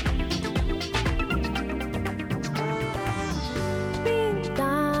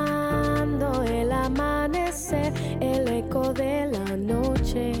 Pintando el amanecer, el eco de la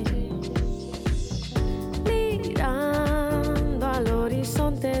noche, mirando al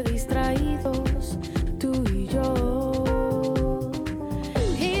horizonte distraídos, tú y yo,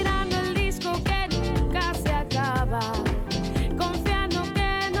 girando el disco que nunca se acaba, confiando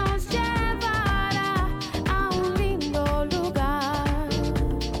que nos llevará a un lindo lugar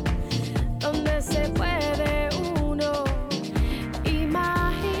donde se puede uno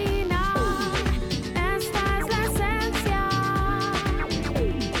imaginar. Esta es la esencia,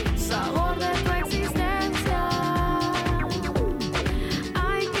 sabor de tu existencia.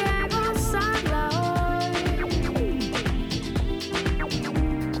 Hay que gozarla hoy.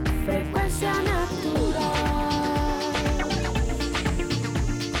 Frecuencia natural.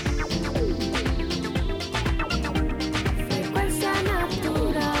 Frecuencia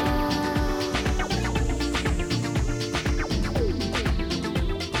natural.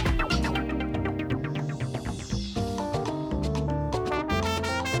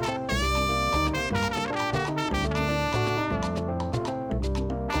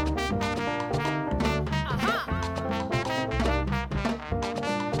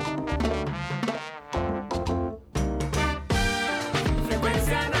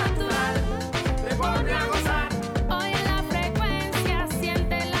 Frecuencia natural, te pone a gozar. Hoy en la frecuencia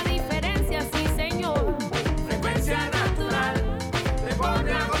siente la diferencia, sí señor. Frecuencia natural, te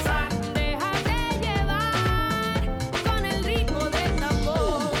pone a gozar. Déjate llevar con el ritmo del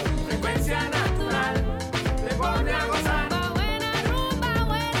tambor. Frecuencia natural, te pone a gozar. Va buena, rumba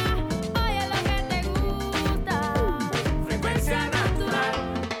buena, oye lo que te gusta. Frecuencia natural,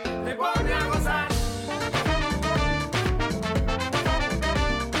 te pone a gozar. Oye lo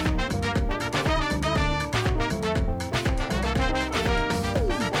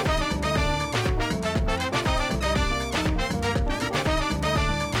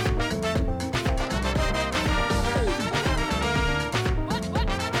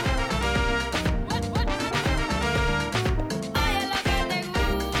que te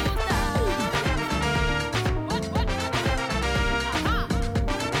gusta.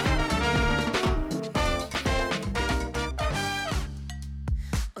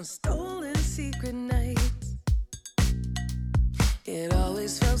 On stolen secret nights, it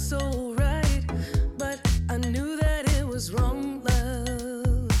always felt so right, but I knew that it was wrong,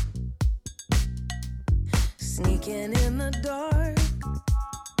 love. Sneaking in the dark,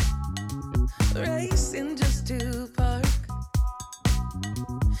 racing just to park.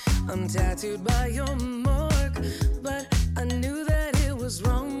 I'm tattooed by your mark, but I knew that it was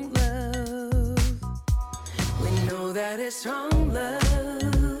wrong, love. We know that it's wrong, love.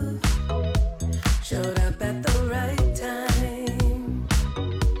 Showed up at the right time,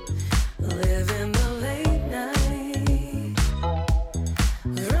 living the late night,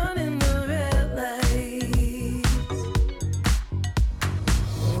 running the red lights.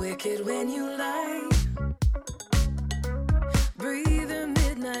 Wicked when you lie, breathe the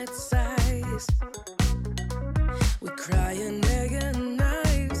midnight sighs. We cry and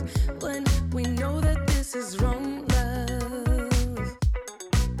agonize when we know that this is wrong, love.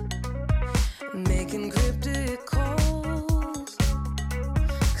 Making cryptic calls,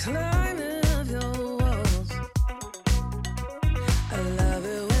 climbing up your walls. I love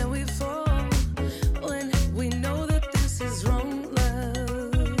it when we fall, when we know that this is wrong,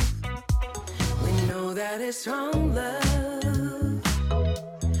 love. We know that it's wrong, love.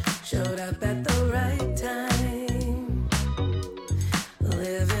 Showed up at the right time,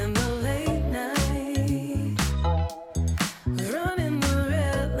 living the late night, running the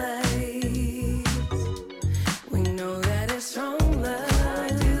red lights. We know that it's wrong, love.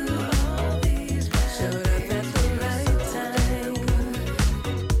 Showed up at the right time,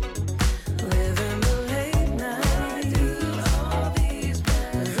 living the late night,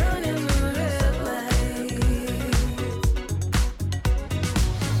 running the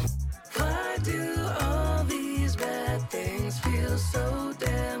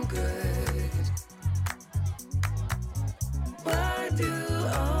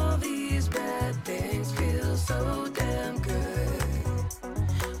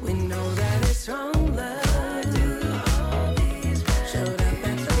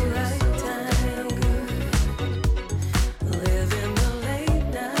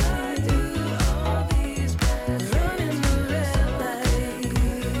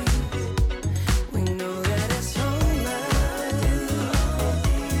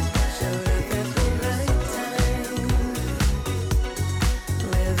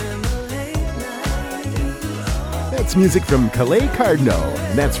That's music from Calais Cardinal,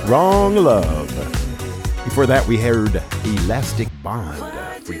 and that's Wrong Love. Before that, we heard Elastic Bond,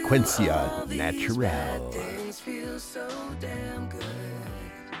 Frecuencia Natural.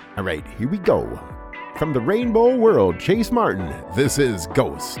 All right, here we go. From the Rainbow World, Chase Martin, this is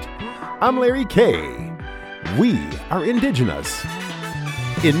Ghost. I'm Larry K. We are indigenous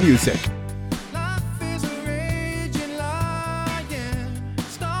in music.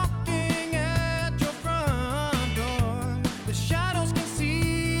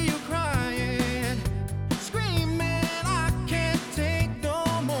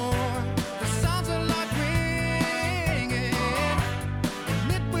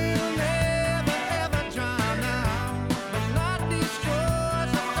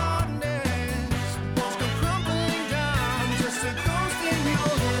 Just a ghost in the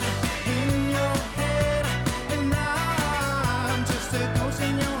old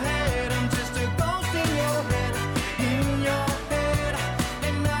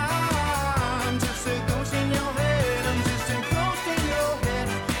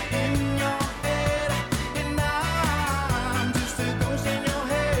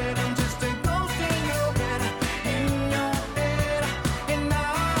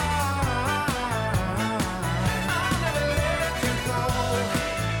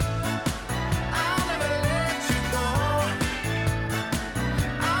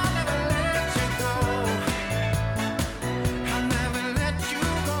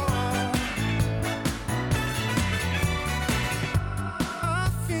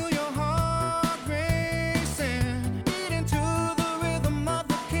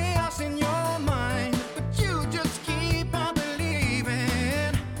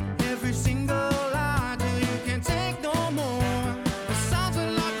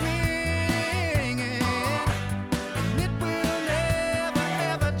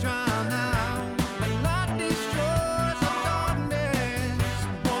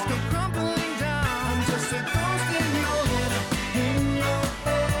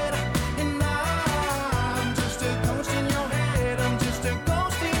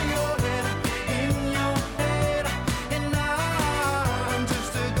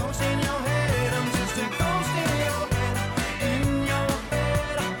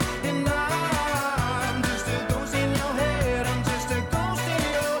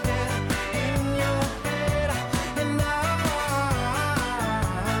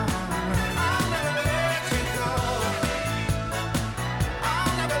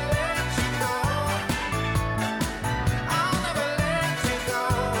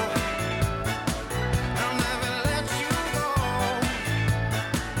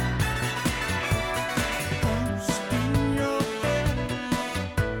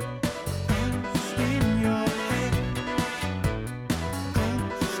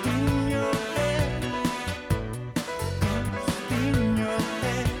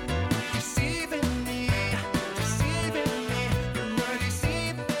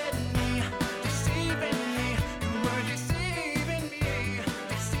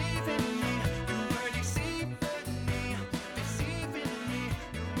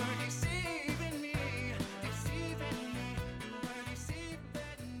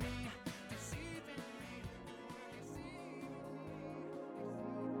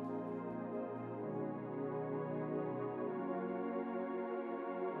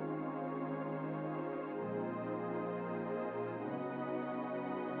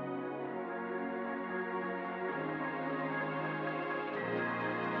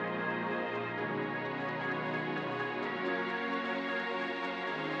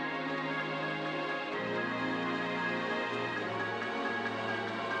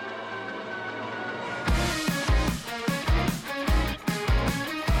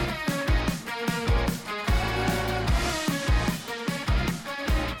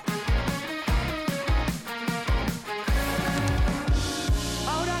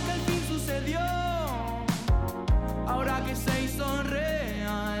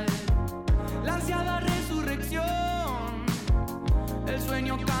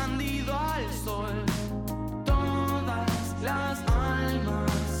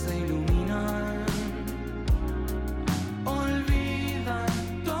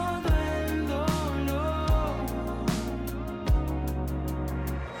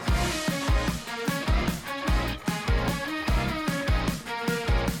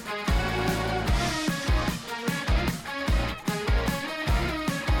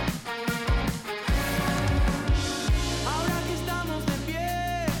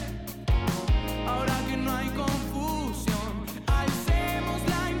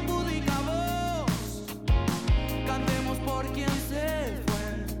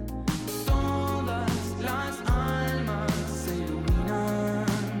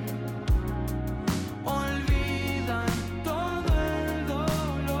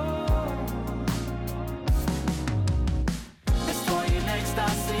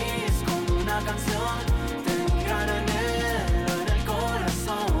una canción. Tengo un gran anhelo en el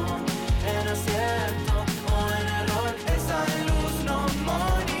corazón. En acierto o en error, esa luz no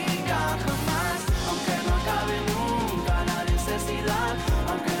morirá jamás. Aunque no acabe nunca la necesidad,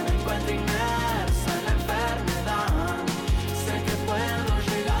 aunque me encuentre inmersa en la enfermedad, sé que puedo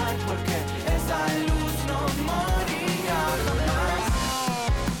llegar porque esa luz no morirá jamás.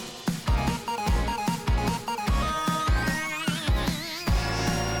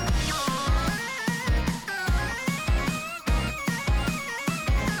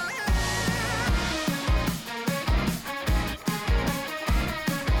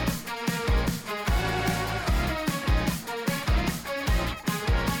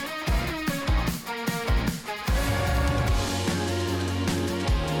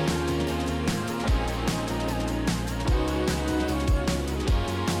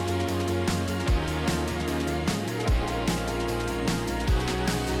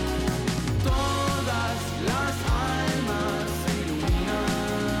 Todas las almas se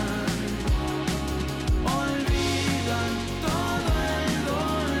iluminan, olvidan todo el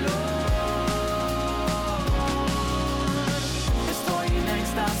dolor. Estoy en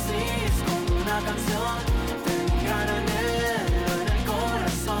éxtasis con una canción. Tengo un gran anhelo en el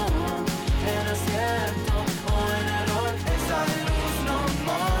corazón. En acierto o en error, esa luz no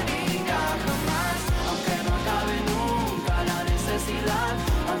morirá jamás. Aunque no acabe nunca la necesidad,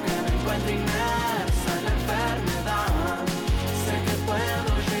 aunque me encuentre inmersa en la enfermedad, sé que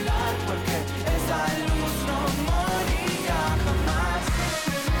puedo llegar porque esa luz no morirá jamás.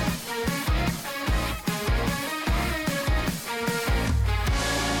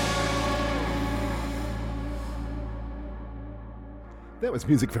 That was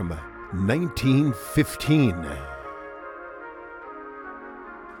music from 1915.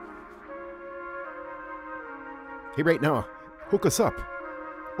 Hey, right now, hook us up.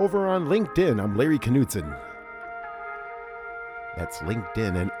 Over on LinkedIn, I'm Larry Knutson. That's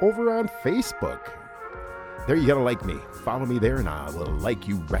LinkedIn. And over on Facebook, there you gotta like me. Follow me there and I will like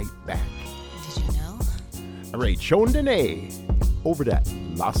you right back. Did you know All right, Sean Dene, over to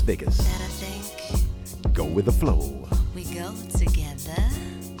Las Vegas. that I think Go with the flow. we go together?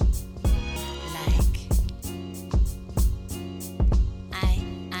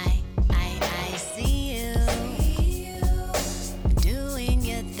 Like I see you doing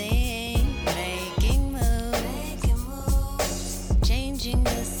your thing, making moves, changing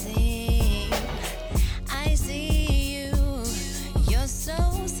the scene. I see you, you're so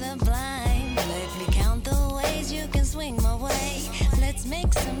sublime. Let me count the ways you can swing my way. Let's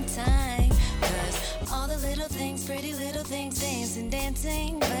make some time, 'cause all the little things, pretty little things,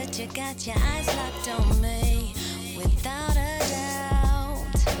 dancing, but you got your eyes locked on me. Without a doubt,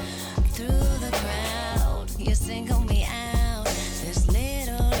 through the crowd, you single me out. This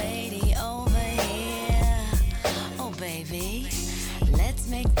little lady over here, oh baby, let's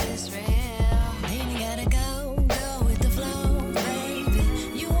make this real. Then you gotta go with the flow, baby.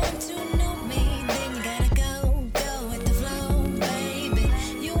 You want to know me, then you gotta go with the flow, baby.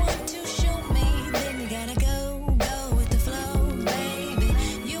 You want to show me, then you gotta go with the flow, baby.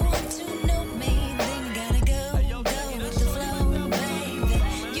 You want to know me, then you gotta go with the flow, baby.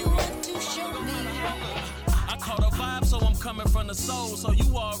 You want to show me. I caught a vibe, so I'm coming from the soul. So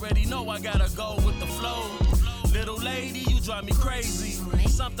you already know I gotta go with the flow. Little lady, you drive me crazy.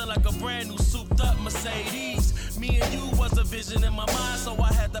 Something like a brand new souped up Mercedes. Me and you was a vision in my mind, so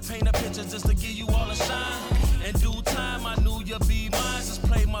I had to paint a picture just to give you all a shine. In due time, I knew you'd be mine. Just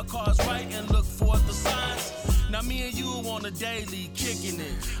play my cards right and look for the signs. Now me and you on a daily, kicking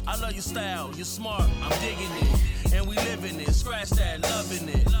it. I love your style, you're smart, I'm digging it. And we living it, scratch that, loving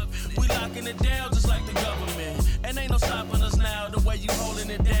it. We locking it down just like the government. And ain't no stopping us now, the way you holding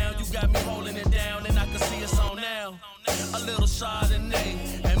it down. You got me holding it down, and I can see it's on now. A little Chardonnay,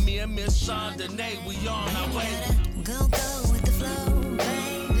 and me and Miss Chardonnay, we on our way. Go with the flow,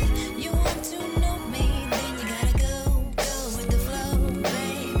 baby. You want to know me, then you gotta go with the flow,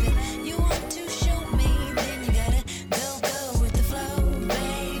 baby. You want to show me, then you gotta go with the flow,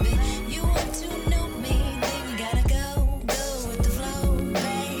 baby. You want to know me, then you gotta go with the flow,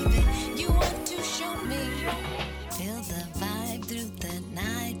 baby. You want to show me. Feel the vibe through the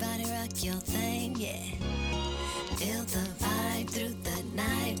night, body rock your thing, yeah. Feel the vibe through the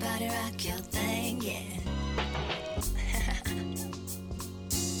night, body rock your thing, yeah.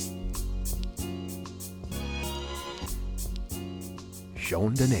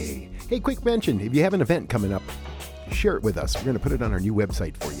 Sean Dene. Hey, quick mention, if you have an event coming up, share it with us. We're going to put it on our new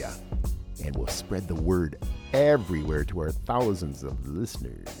website for you. And we'll spread the word everywhere to our thousands of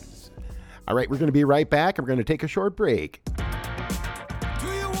listeners. All right, we're going to be right back. We're going to take a short break. Do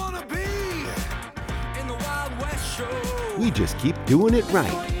you wanna be We just keep doing it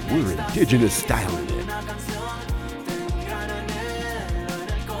right. We're indigenous styling it.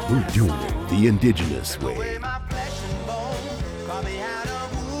 We're doing it the indigenous way.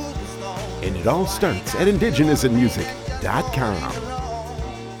 And it all starts at indigenousinmusic.com.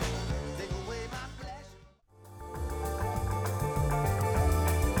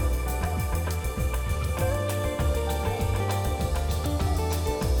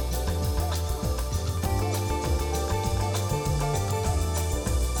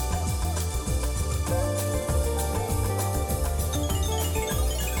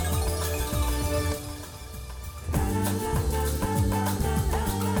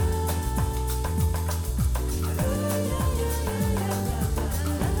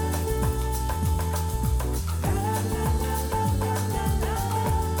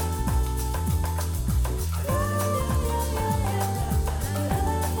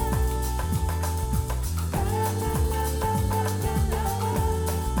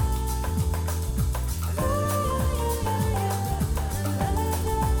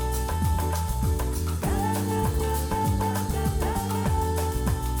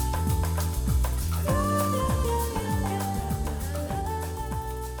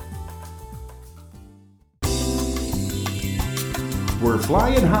 We're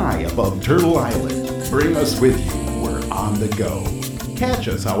flying high above Turtle Island. Bring us with you. We're on the go. Catch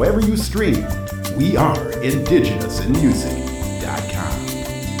us however you stream. We are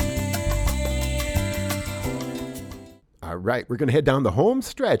indigenousinmusic.com. All right, we're going to head down the home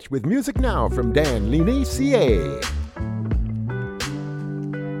stretch with music now from Dan Linissier.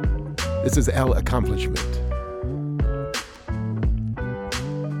 This is El Accomplishment.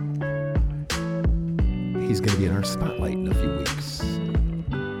 He's going to be in our spotlight in a few weeks.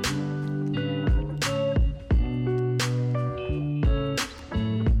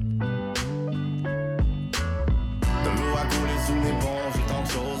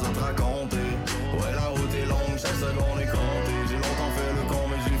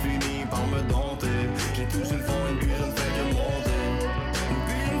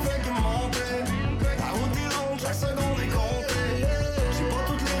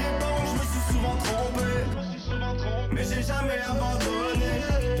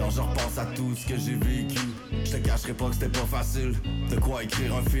 Tout ce que j'ai vécu, je te cacherai pas que c'était pas facile. De quoi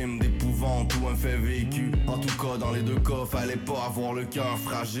écrire un film d'épouvante ou un fait vécu. En tout cas, dans les deux cas, fallait pas avoir le cœur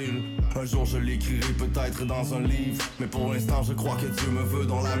fragile. Un jour je l'écrirai peut-être dans un livre, mais pour l'instant je crois que Dieu me veut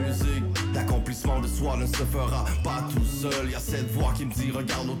dans la musique. L'accomplissement de soi ne se fera pas tout seul. Y'a cette voix qui me dit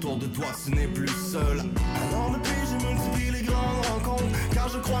regarde autour de toi, tu n'es plus seul. Alors depuis je multiplie les grandes rencontres, car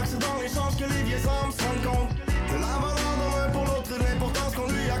je crois que c'est dans l'échange que les vieilles âmes se rendent compte de la valeur de l'un pour l'autre et de l'importance qu'on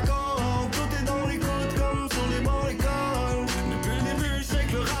lui accorde.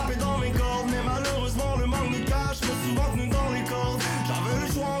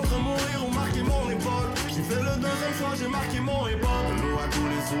 J'ai marqué mon époque. De l'eau a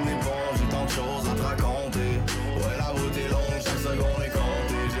coulé sous les ponts, j'ai tant de choses à te raconter. Ouais, la route est longue, chaque seconde est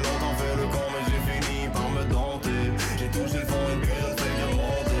comptée. J'ai longtemps fait le con, mais j'ai fini par me dompter. J'ai touché le fond et puis je ne fais que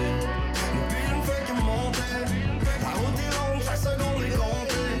monter. Et puis je ne fais que monter. La route est longue, chaque seconde est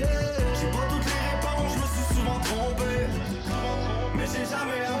comptée. J'ai pas toutes les réponses, je me suis souvent trompé. Mais j'ai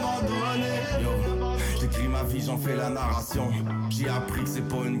jamais abandonné. Yo, j'écris ma vie, j'en fais la narration. J'ai appris que c'est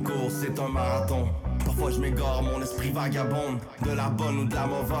pas une course, c'est un marathon. Parfois je m'égare, mon esprit vagabonde. De la bonne ou de la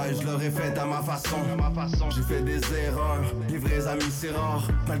mauvaise, je l'aurais fait à ma façon. J'ai fait des erreurs, les vrais amis c'est rare.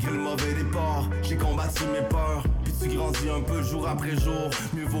 Malgré le mauvais départ, j'ai combattu mes peurs. Puis tu grandis un peu jour après jour.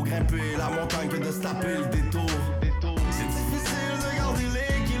 Mieux vaut grimper la montagne que de se taper le détour. C'est difficile de garder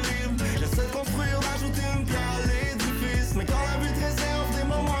l'équilibre. J'essaie de construire, d'ajouter une pierre à l'édifice. Mais quand la vie te réserve des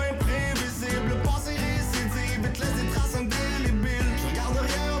moments imprévisibles, le passé récidive et te laisse des traces indélébiles. Je regarde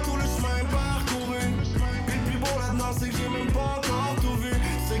derrière tout le chemin parcouru. C'est que j'ai même pas encore tout vu. Tu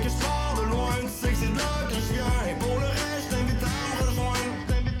sais que je pars de loin, tu sais que c'est de là que je viens. Et pour le reste, je t'invite à me rejoindre.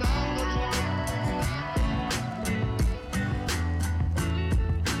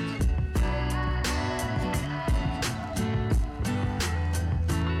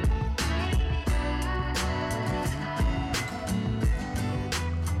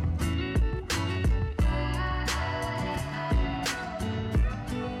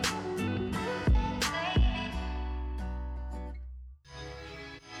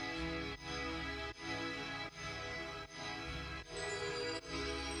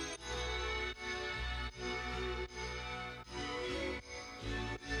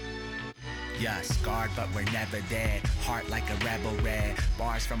 Yeah, scarred but we're never dead. Heart like a rebel red.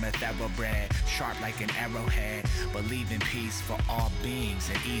 Bars from a thoroughbred. Sharp like an arrowhead. Believe in peace for all beings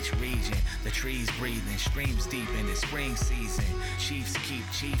in each region. The trees breathing, streams deep in the spring season. Chiefs keep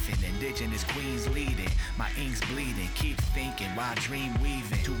chiefing, indigenous queens leading. My ink's bleeding, keep thinking while dream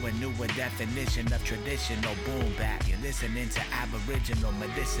weaving. To a newer definition of traditional boom bap. You're listening to aboriginal,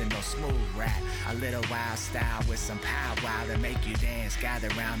 medicinal, smooth rap. A little wild style with some powwow to make you dance. Gather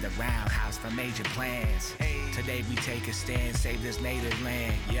round the roundhouse for major plans. Today we take a stand, save this native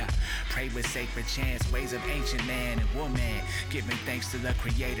land. Yeah, pray with sacred chants, ways of ancient man and woman. Giving thanks to the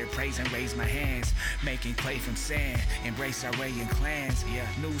creator, praise and raise my hands. Making clay from sand, embrace our Aryan clans. Yeah,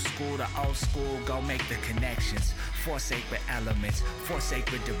 new school to old school, go make the connections. Four sacred elements, four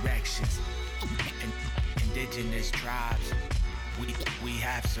sacred directions. Indigenous tribes, we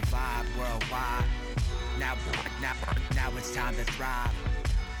have survived worldwide. Now it's time to thrive.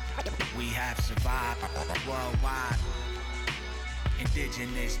 We have survived worldwide.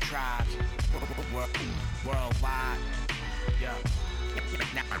 Indigenous tribes worldwide. Yeah.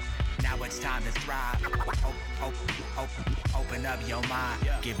 Now it's time to thrive. Open up your mind.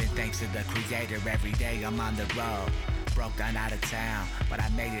 Giving thanks to the creator every day. I'm on the road. Broke down out of town, but I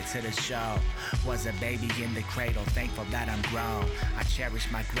made it to the show. Was a baby in the cradle, thankful that I'm grown. I cherish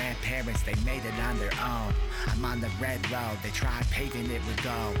my grandparents, they made it on their own. I'm on the red road, they tried paving it with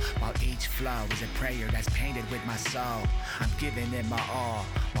gold. While each flow is a prayer that's painted with my soul. I'm giving it my all,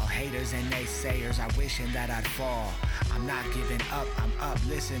 while haters and naysayers are wishing that I'd fall. I'm not giving up, I'm up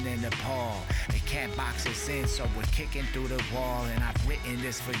listening to Paul. They can't box us in, so we're kicking through the wall. And I've written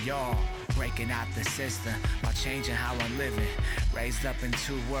this for y'all. Breaking out the system while changing how I'm living. Raised up in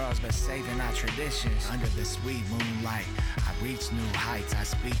two worlds but saving our traditions. Under the sweet moonlight I reach new heights. I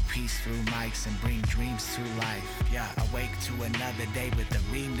speak peace through mics and bring dreams to life. Yeah, awake to another day with a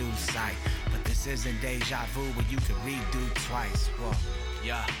renewed sight. But this isn't deja vu where you can redo twice. Whoa,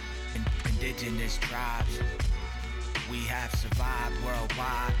 yeah, indigenous tribes, we have survived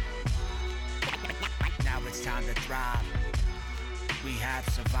worldwide. Now it's time to thrive. We have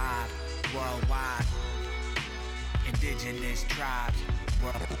survived worldwide. Indigenous tribes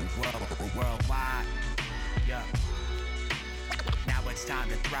worldwide. Yeah. Now it's time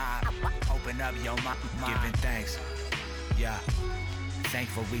to thrive. Open up your mind. Giving thanks. Yeah.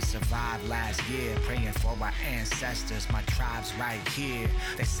 Thankful we survived last year. Praying for our ancestors. My tribe's right here.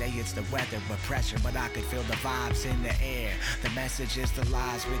 They say it's the weather but pressure, but I could feel the vibes in the air. The message is the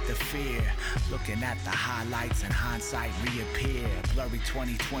lies with the fear. Looking at the highlights and hindsight reappear. Blurry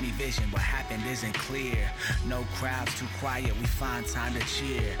 2020 vision, what happened isn't clear. No crowds too quiet, we find time to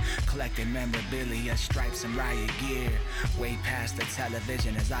cheer. Collecting memorabilia, stripes and riot gear. Way past the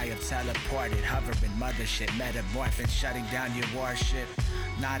television as I have teleported. Hovering mothership, metamorphing, shutting down your warship.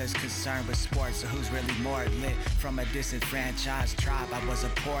 Not as concerned with sports, so who's really more lit? From a disenfranchised tribe, I was a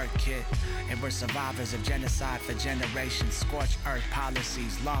poor kid. And we're survivors of genocide for generations. Scorched earth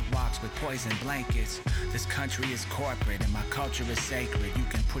policies, long walks with poison blankets. This country is corporate and my culture is sacred. You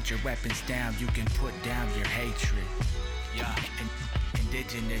can put your weapons down, you can put down your hatred. Yeah,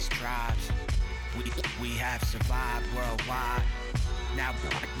 indigenous tribes, we have survived worldwide. Now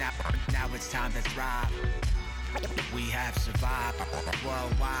it's time to thrive. We have survived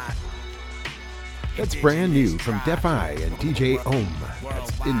worldwide. That's brand new from Defy and DJ Ohm.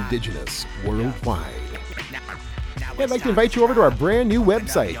 That's Indigenous Worldwide. I'd like to invite you over to our brand new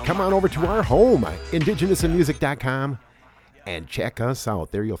website. Come on over to our home, indigenousinmusic.com, and check us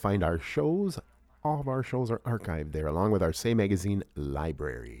out. There you'll find our shows. All of our shows are archived there, along with our Say Magazine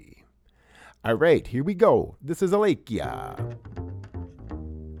library. All right, here we go. This is Alekia.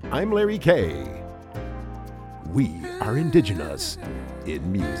 I'm Larry K. We are indigenous in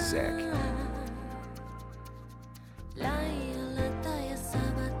music.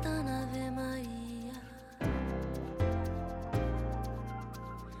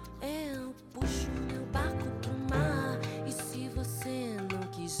 Eu puxo meu barco pro mar, e se você não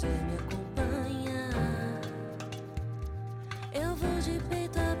quiser me acompanhar, eu vou de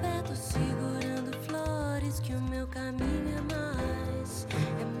peito aberto segurando flores, que o meu caminho é mais,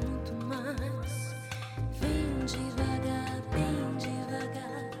 é muito mais. Vem devagar,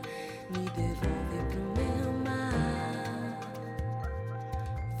 me devolve pro meu mar.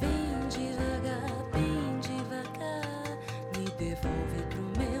 Vem devagar, me devolve pro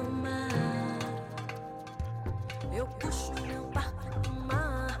meu mar. Eu puxo meu barco pro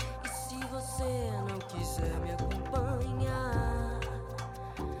mar, e se você não quiser me acompanhar,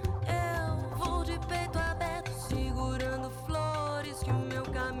 eu vou de peito aberto segurando flores, que o meu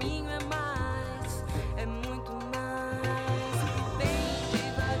caminho é mais, é muito mais. Vem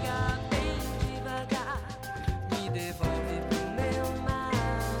devagar,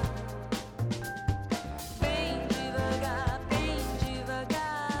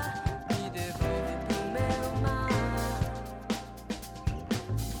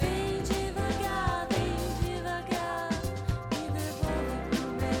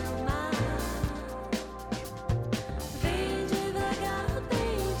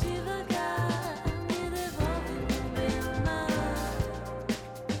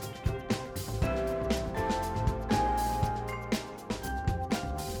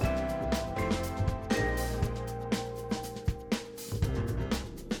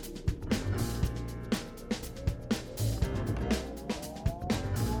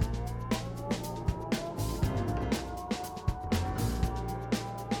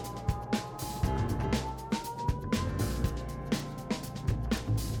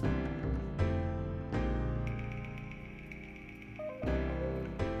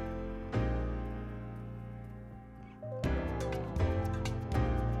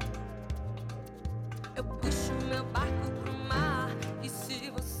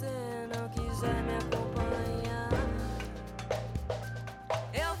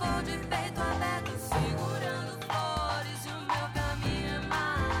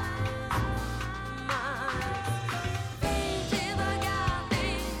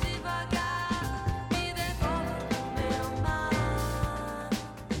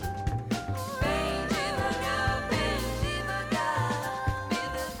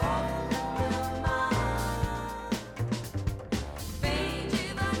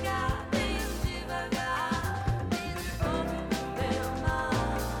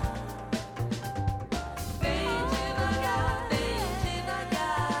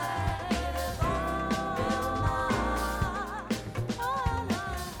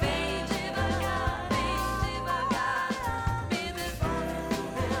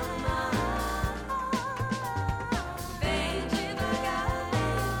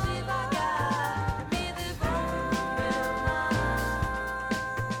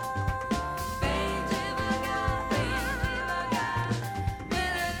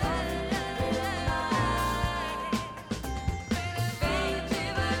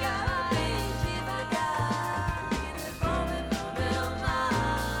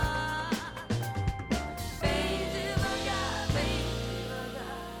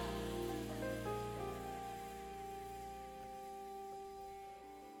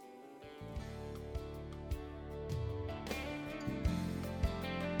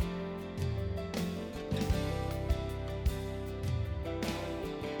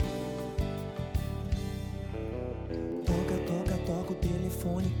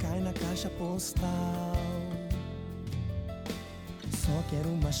 caixa postal. Só quero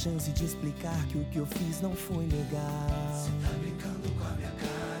uma chance de explicar que o que eu fiz não foi legal. Cê tá brincando com a minha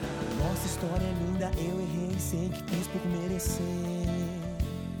cara. Nossa história é linda, eu errei, sei que fiz por merecer.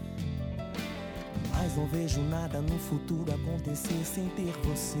 Mas não vejo nada no futuro acontecer sem ter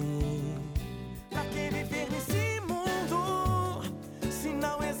você. Pra que viver nesse mundo se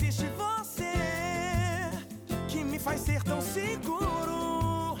não existe você? Que me faz ser tão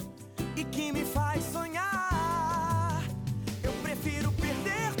seguro e que me faz sonhar. Eu prefiro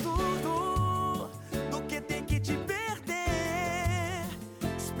perder tudo do que ter que te perder.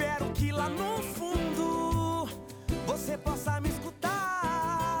 Espero que lá no fundo você possa me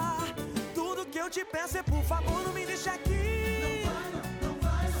escutar. Tudo que eu te peço é por favor não me deixe aqui. Não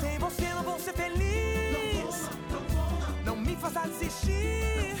vai, sem você não vou ser feliz. Não me faça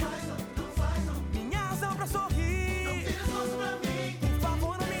desistir. Minha razão pra sorrir. Não fiz isso pra mim. Por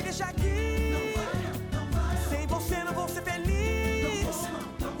favor não me deixe aqui. Sem você não vou ser feliz.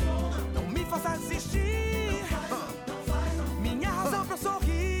 Não me faça desistir. Minha razão pra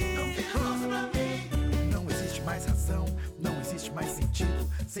sorrir. Não fiz isso pra mim. Não existe mais razão, não existe mais sentido.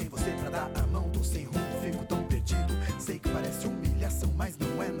 Sem você pra dar a mão, tô sem rumo, fico tão perdido. Sei que parece humilhação, mas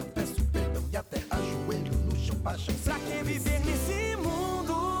não é, não peço perdão. E até ajoelho no chão, paixão. Pra que viver nesse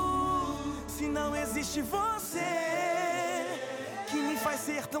mundo se não existe você? Que me faz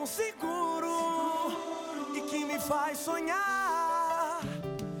ser tão seguro e que me faz sonhar.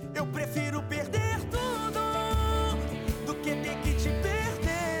 Eu prefiro perder tudo do que ter que te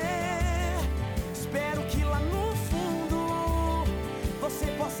perder. Espero que lá no fundo você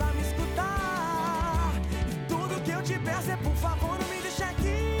possa me escutar. E tudo que eu te peço é por favor não me deixe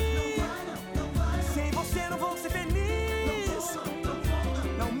aqui. Sem você não vou ser feliz.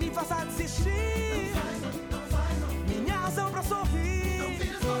 Não me faça desistir. Minha razão pra sorrir.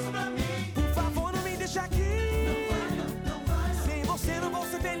 Por favor não me deixe aqui. Sem você não vou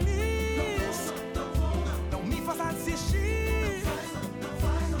ser feliz. Não me faça desistir.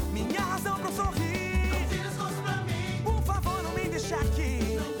 Minha razão pra sorrir. Por favor não me deixe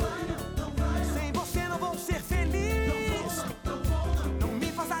aqui. Sem você não vou ser feliz. Não me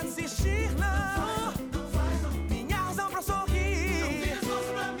faça desistir, não. Minha razão pra sorrir.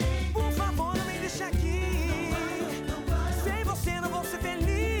 Por favor não me deixe aqui. Sem você não vou ser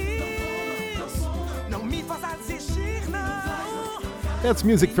feliz. Não me faça desistir, não. That's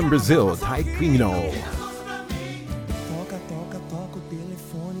music from Brazil, Taquino.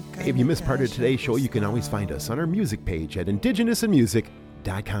 If you missed part of today's show, you can always find us on our music page at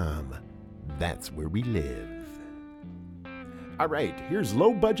indigenousandmusic.com. That's where we live. All right, here's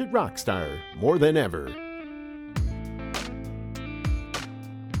Low Budget Rockstar, More Than Ever.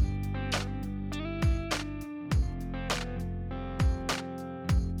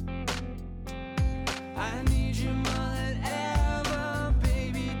 I need you more than ever,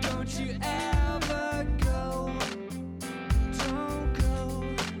 baby. Don't you ever go. Don't go.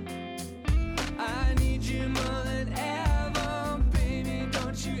 I need you more than ever, baby.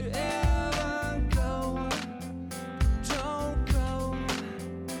 Don't you ever go. Don't go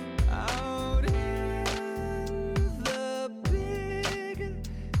out here.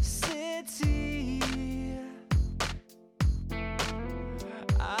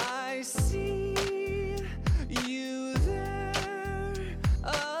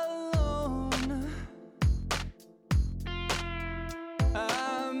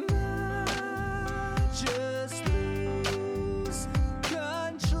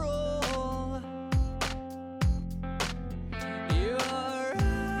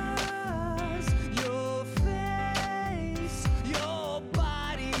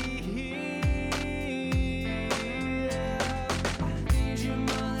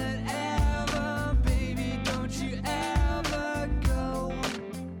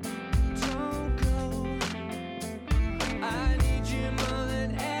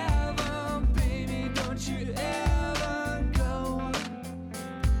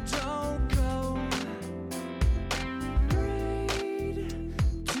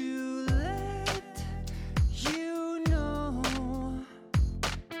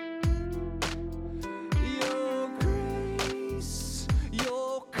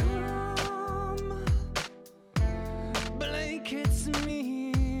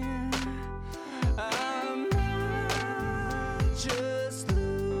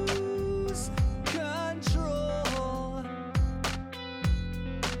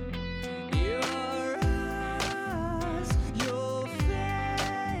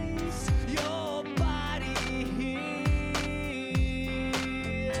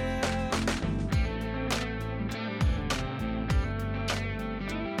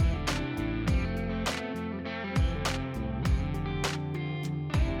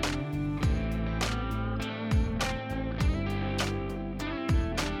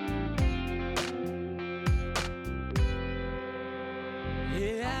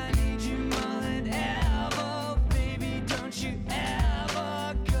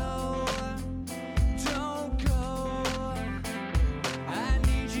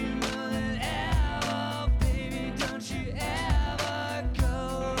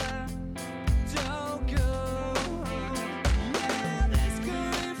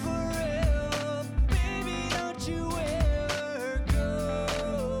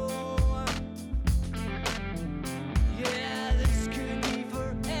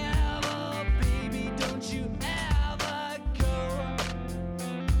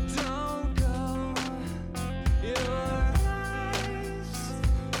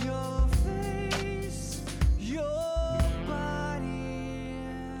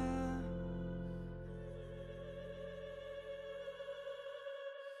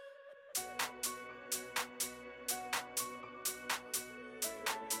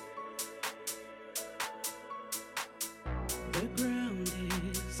 The ground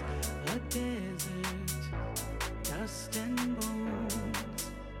is a desert, dust and bones.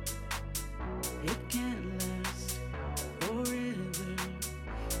 It can't last forever.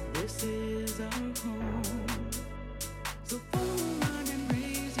 This is our home. So fall on and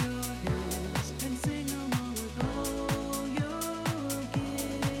raise your hands and sing along with all your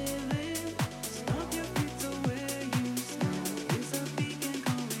giving. Stomp your feet so where you stand is a beacon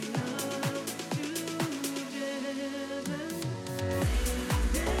calling up to heaven.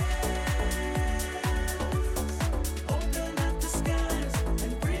 Open up the skies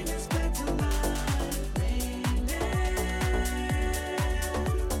and bring us back to life. Rain dance.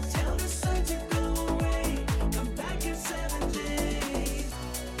 Tell the sun to go away. Come back in 7 days.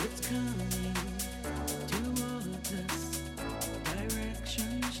 It's coming towards us.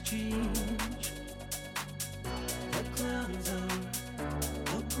 Directions change. The clouds are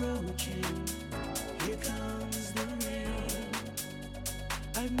approaching. Here comes the rain.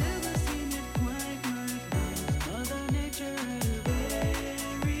 I've never seen it quite like this. Mother Nature at her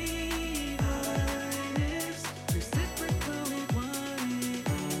very finest. Reciprocal in what it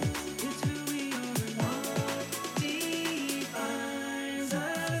is. It's who we are and what defines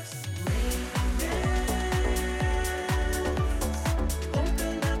us. Rain dance.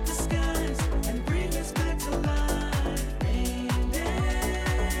 Open up the skies and bring us back to life. Rain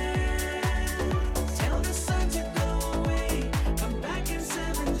dance. Tell the sun to go away. Come back in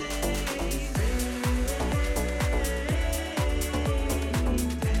 7 days.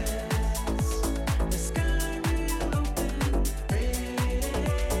 The sky will open. Rain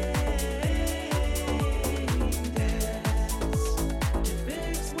dance. To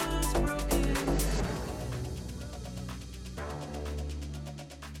fix what's broken.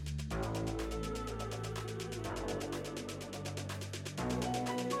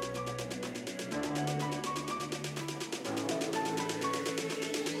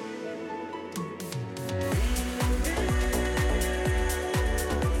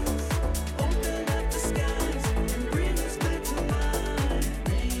 Open up the skies and bring us back to life.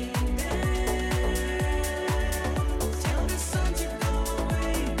 Rain dance. Tell the sun to go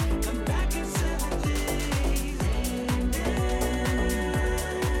away. Come back in 7 days. Rain dance.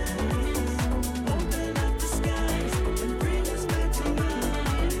 Open up the skies and bring us back to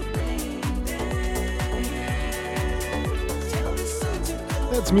life. Rain dance. Tell the sun to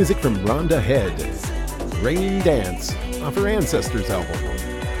go. That's music from Rhonda Head. Rain Dance off her Ancestors album.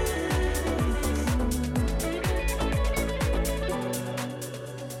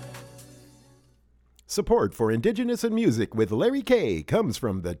 Support for Indigenous in Music with Larry K comes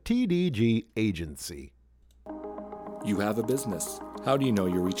from the TDG Agency. You have a business. How do you know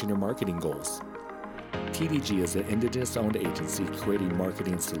you're reaching your marketing goals? TDG is an Indigenous-owned agency creating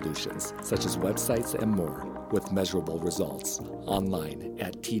marketing solutions, such as websites and more, with measurable results. Online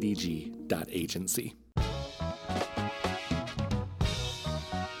at tdg.agency.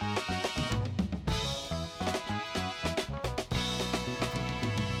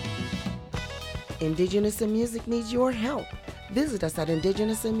 Indigenous in Music needs your help. Visit us at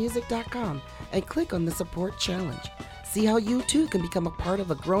indigenousinmusic.com and click on the Support Challenge. See how you too can become a part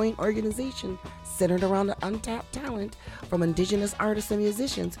of a growing organization centered around the untapped talent from Indigenous artists and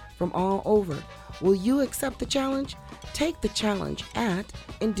musicians from all over. Will you accept the challenge? Take the challenge at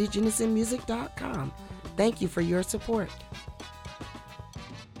indigenousinmusic.com. Thank you for your support.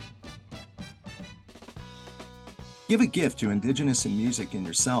 Give a gift to Indigenous in Music and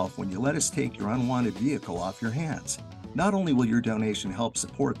yourself when you let us take your unwanted vehicle off your hands. Not only will your donation help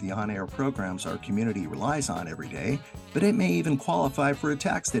support the on-air programs our community relies on every day, but it may even qualify for a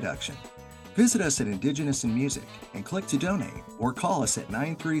tax deduction. Visit us at Indigenous in Music and click to donate or call us at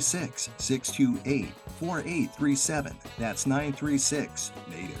 936-628-4837. That's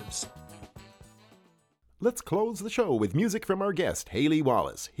 936-NATIVES. Let's close the show with music from our guest, Hayley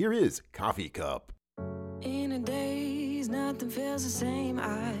Wallis. Here is Coffee Cup. In a daze, nothing feels the same.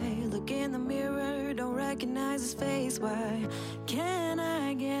 I look in the mirror, don't recognize his face. Why can't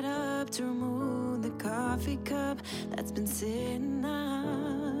I get up to remove the coffee cup that's been sitting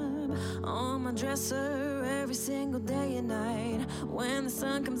up on my dresser every single day and night? When the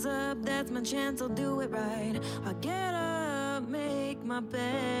sun comes up, that's my chance, I'll do it right. I'll get up, make my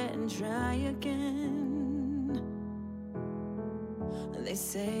bed and try again. They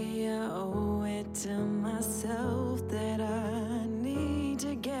say I owe it to myself that I need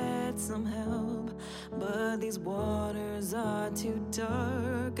to get some help, but these waters are too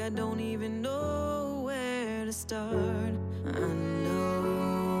dark. I don't even know where to start. I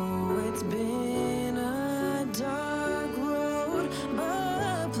know it's been a dark road,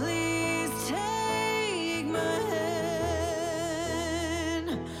 but please take my hand.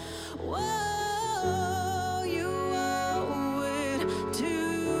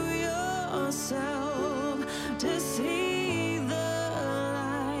 to see the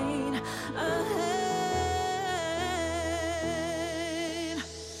light ahead.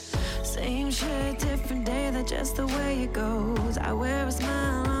 Same shit, different day, that's just the way it goes. I wear a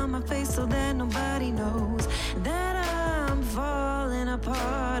smile on my face so that nobody knows that I'm falling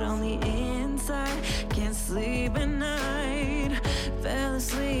apart on the inside. Can't sleep at night. Fell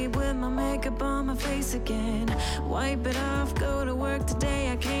asleep with my makeup on my face again. Wipe it off, go to work today,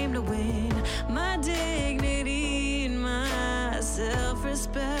 I came to win my dignity and my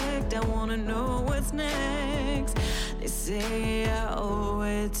self-respect. I wanna know what's next. They say I owe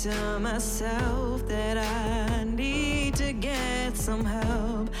it to myself, that I need to get some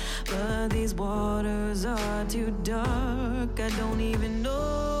help. But these waters are too dark, I don't even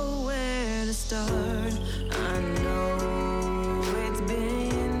know where to start. I know it's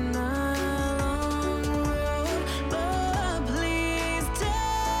been a long road, but please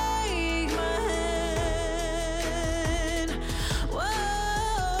take my hand.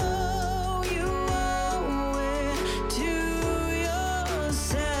 Whoa, you owe it to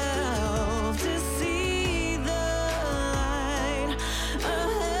yourself to see the light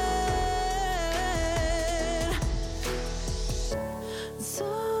ahead. So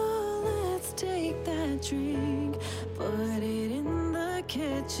let's take that drink, put it in the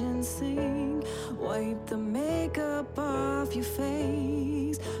kitchen sink, wipe the makeup off your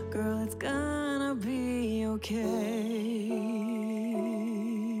face. Girl, it's gonna be okay.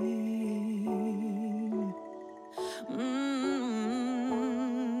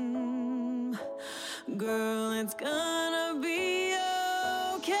 Girl, it's gonna be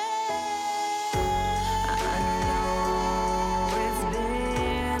okay. I know it's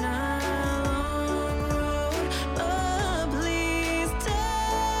been a long road, but please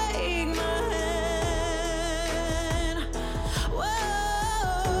take my hand.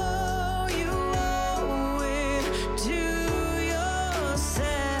 Whoa, you owe it to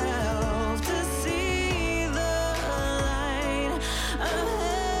yourself to see the light ahead.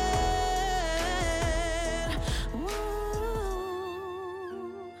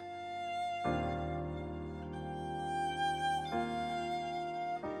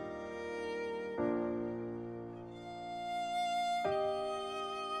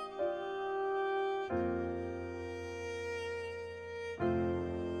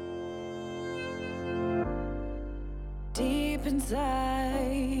 Deep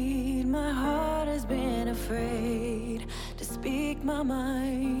inside, my heart has been afraid to speak my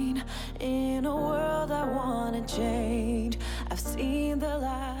mind. In a world I wanna change, I've seen the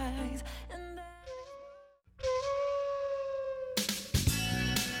lies.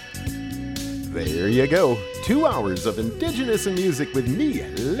 There you go. 2 hours of Indigenous in music with me,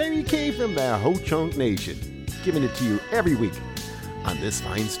 Larry K from the Ho-Chunk Nation, giving it to you every week on this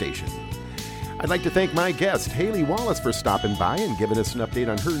fine station. I'd like to thank my guest, Hayley Wallis, for stopping by and giving us an update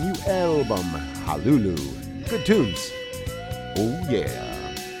on her new album, Halulu. Good tunes. Oh, yeah.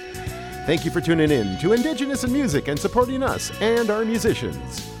 Thank you for tuning in to Indigenous in Music and supporting us and our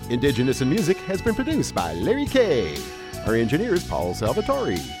musicians. Indigenous in Music has been produced by Larry K. Our engineer is Paul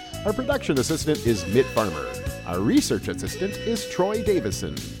Salvatore. Our production assistant is Mitt Farmer. Our research assistant is Troy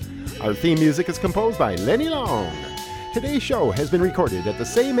Davison. Our theme music is composed by Lenny Long. Today's show has been recorded at the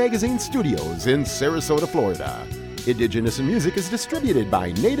Say Magazine Studios in Sarasota, Florida. Indigenous in Music is distributed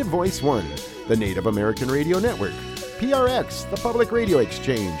by Native Voice One, the Native American Radio Network, PRX, the Public Radio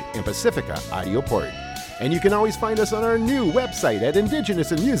Exchange, and Pacifica Audio Port. And you can always find us on our new website at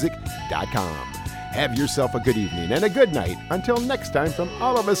indigenousinmusic.com. Have yourself a good evening and a good night. Until next time, from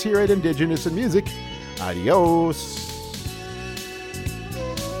all of us here at Indigenous in Music, adios.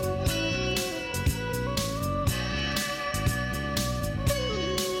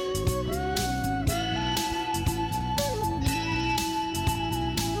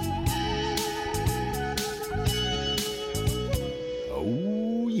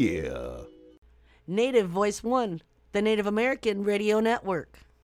 Native Voice One, the Native American Radio Network.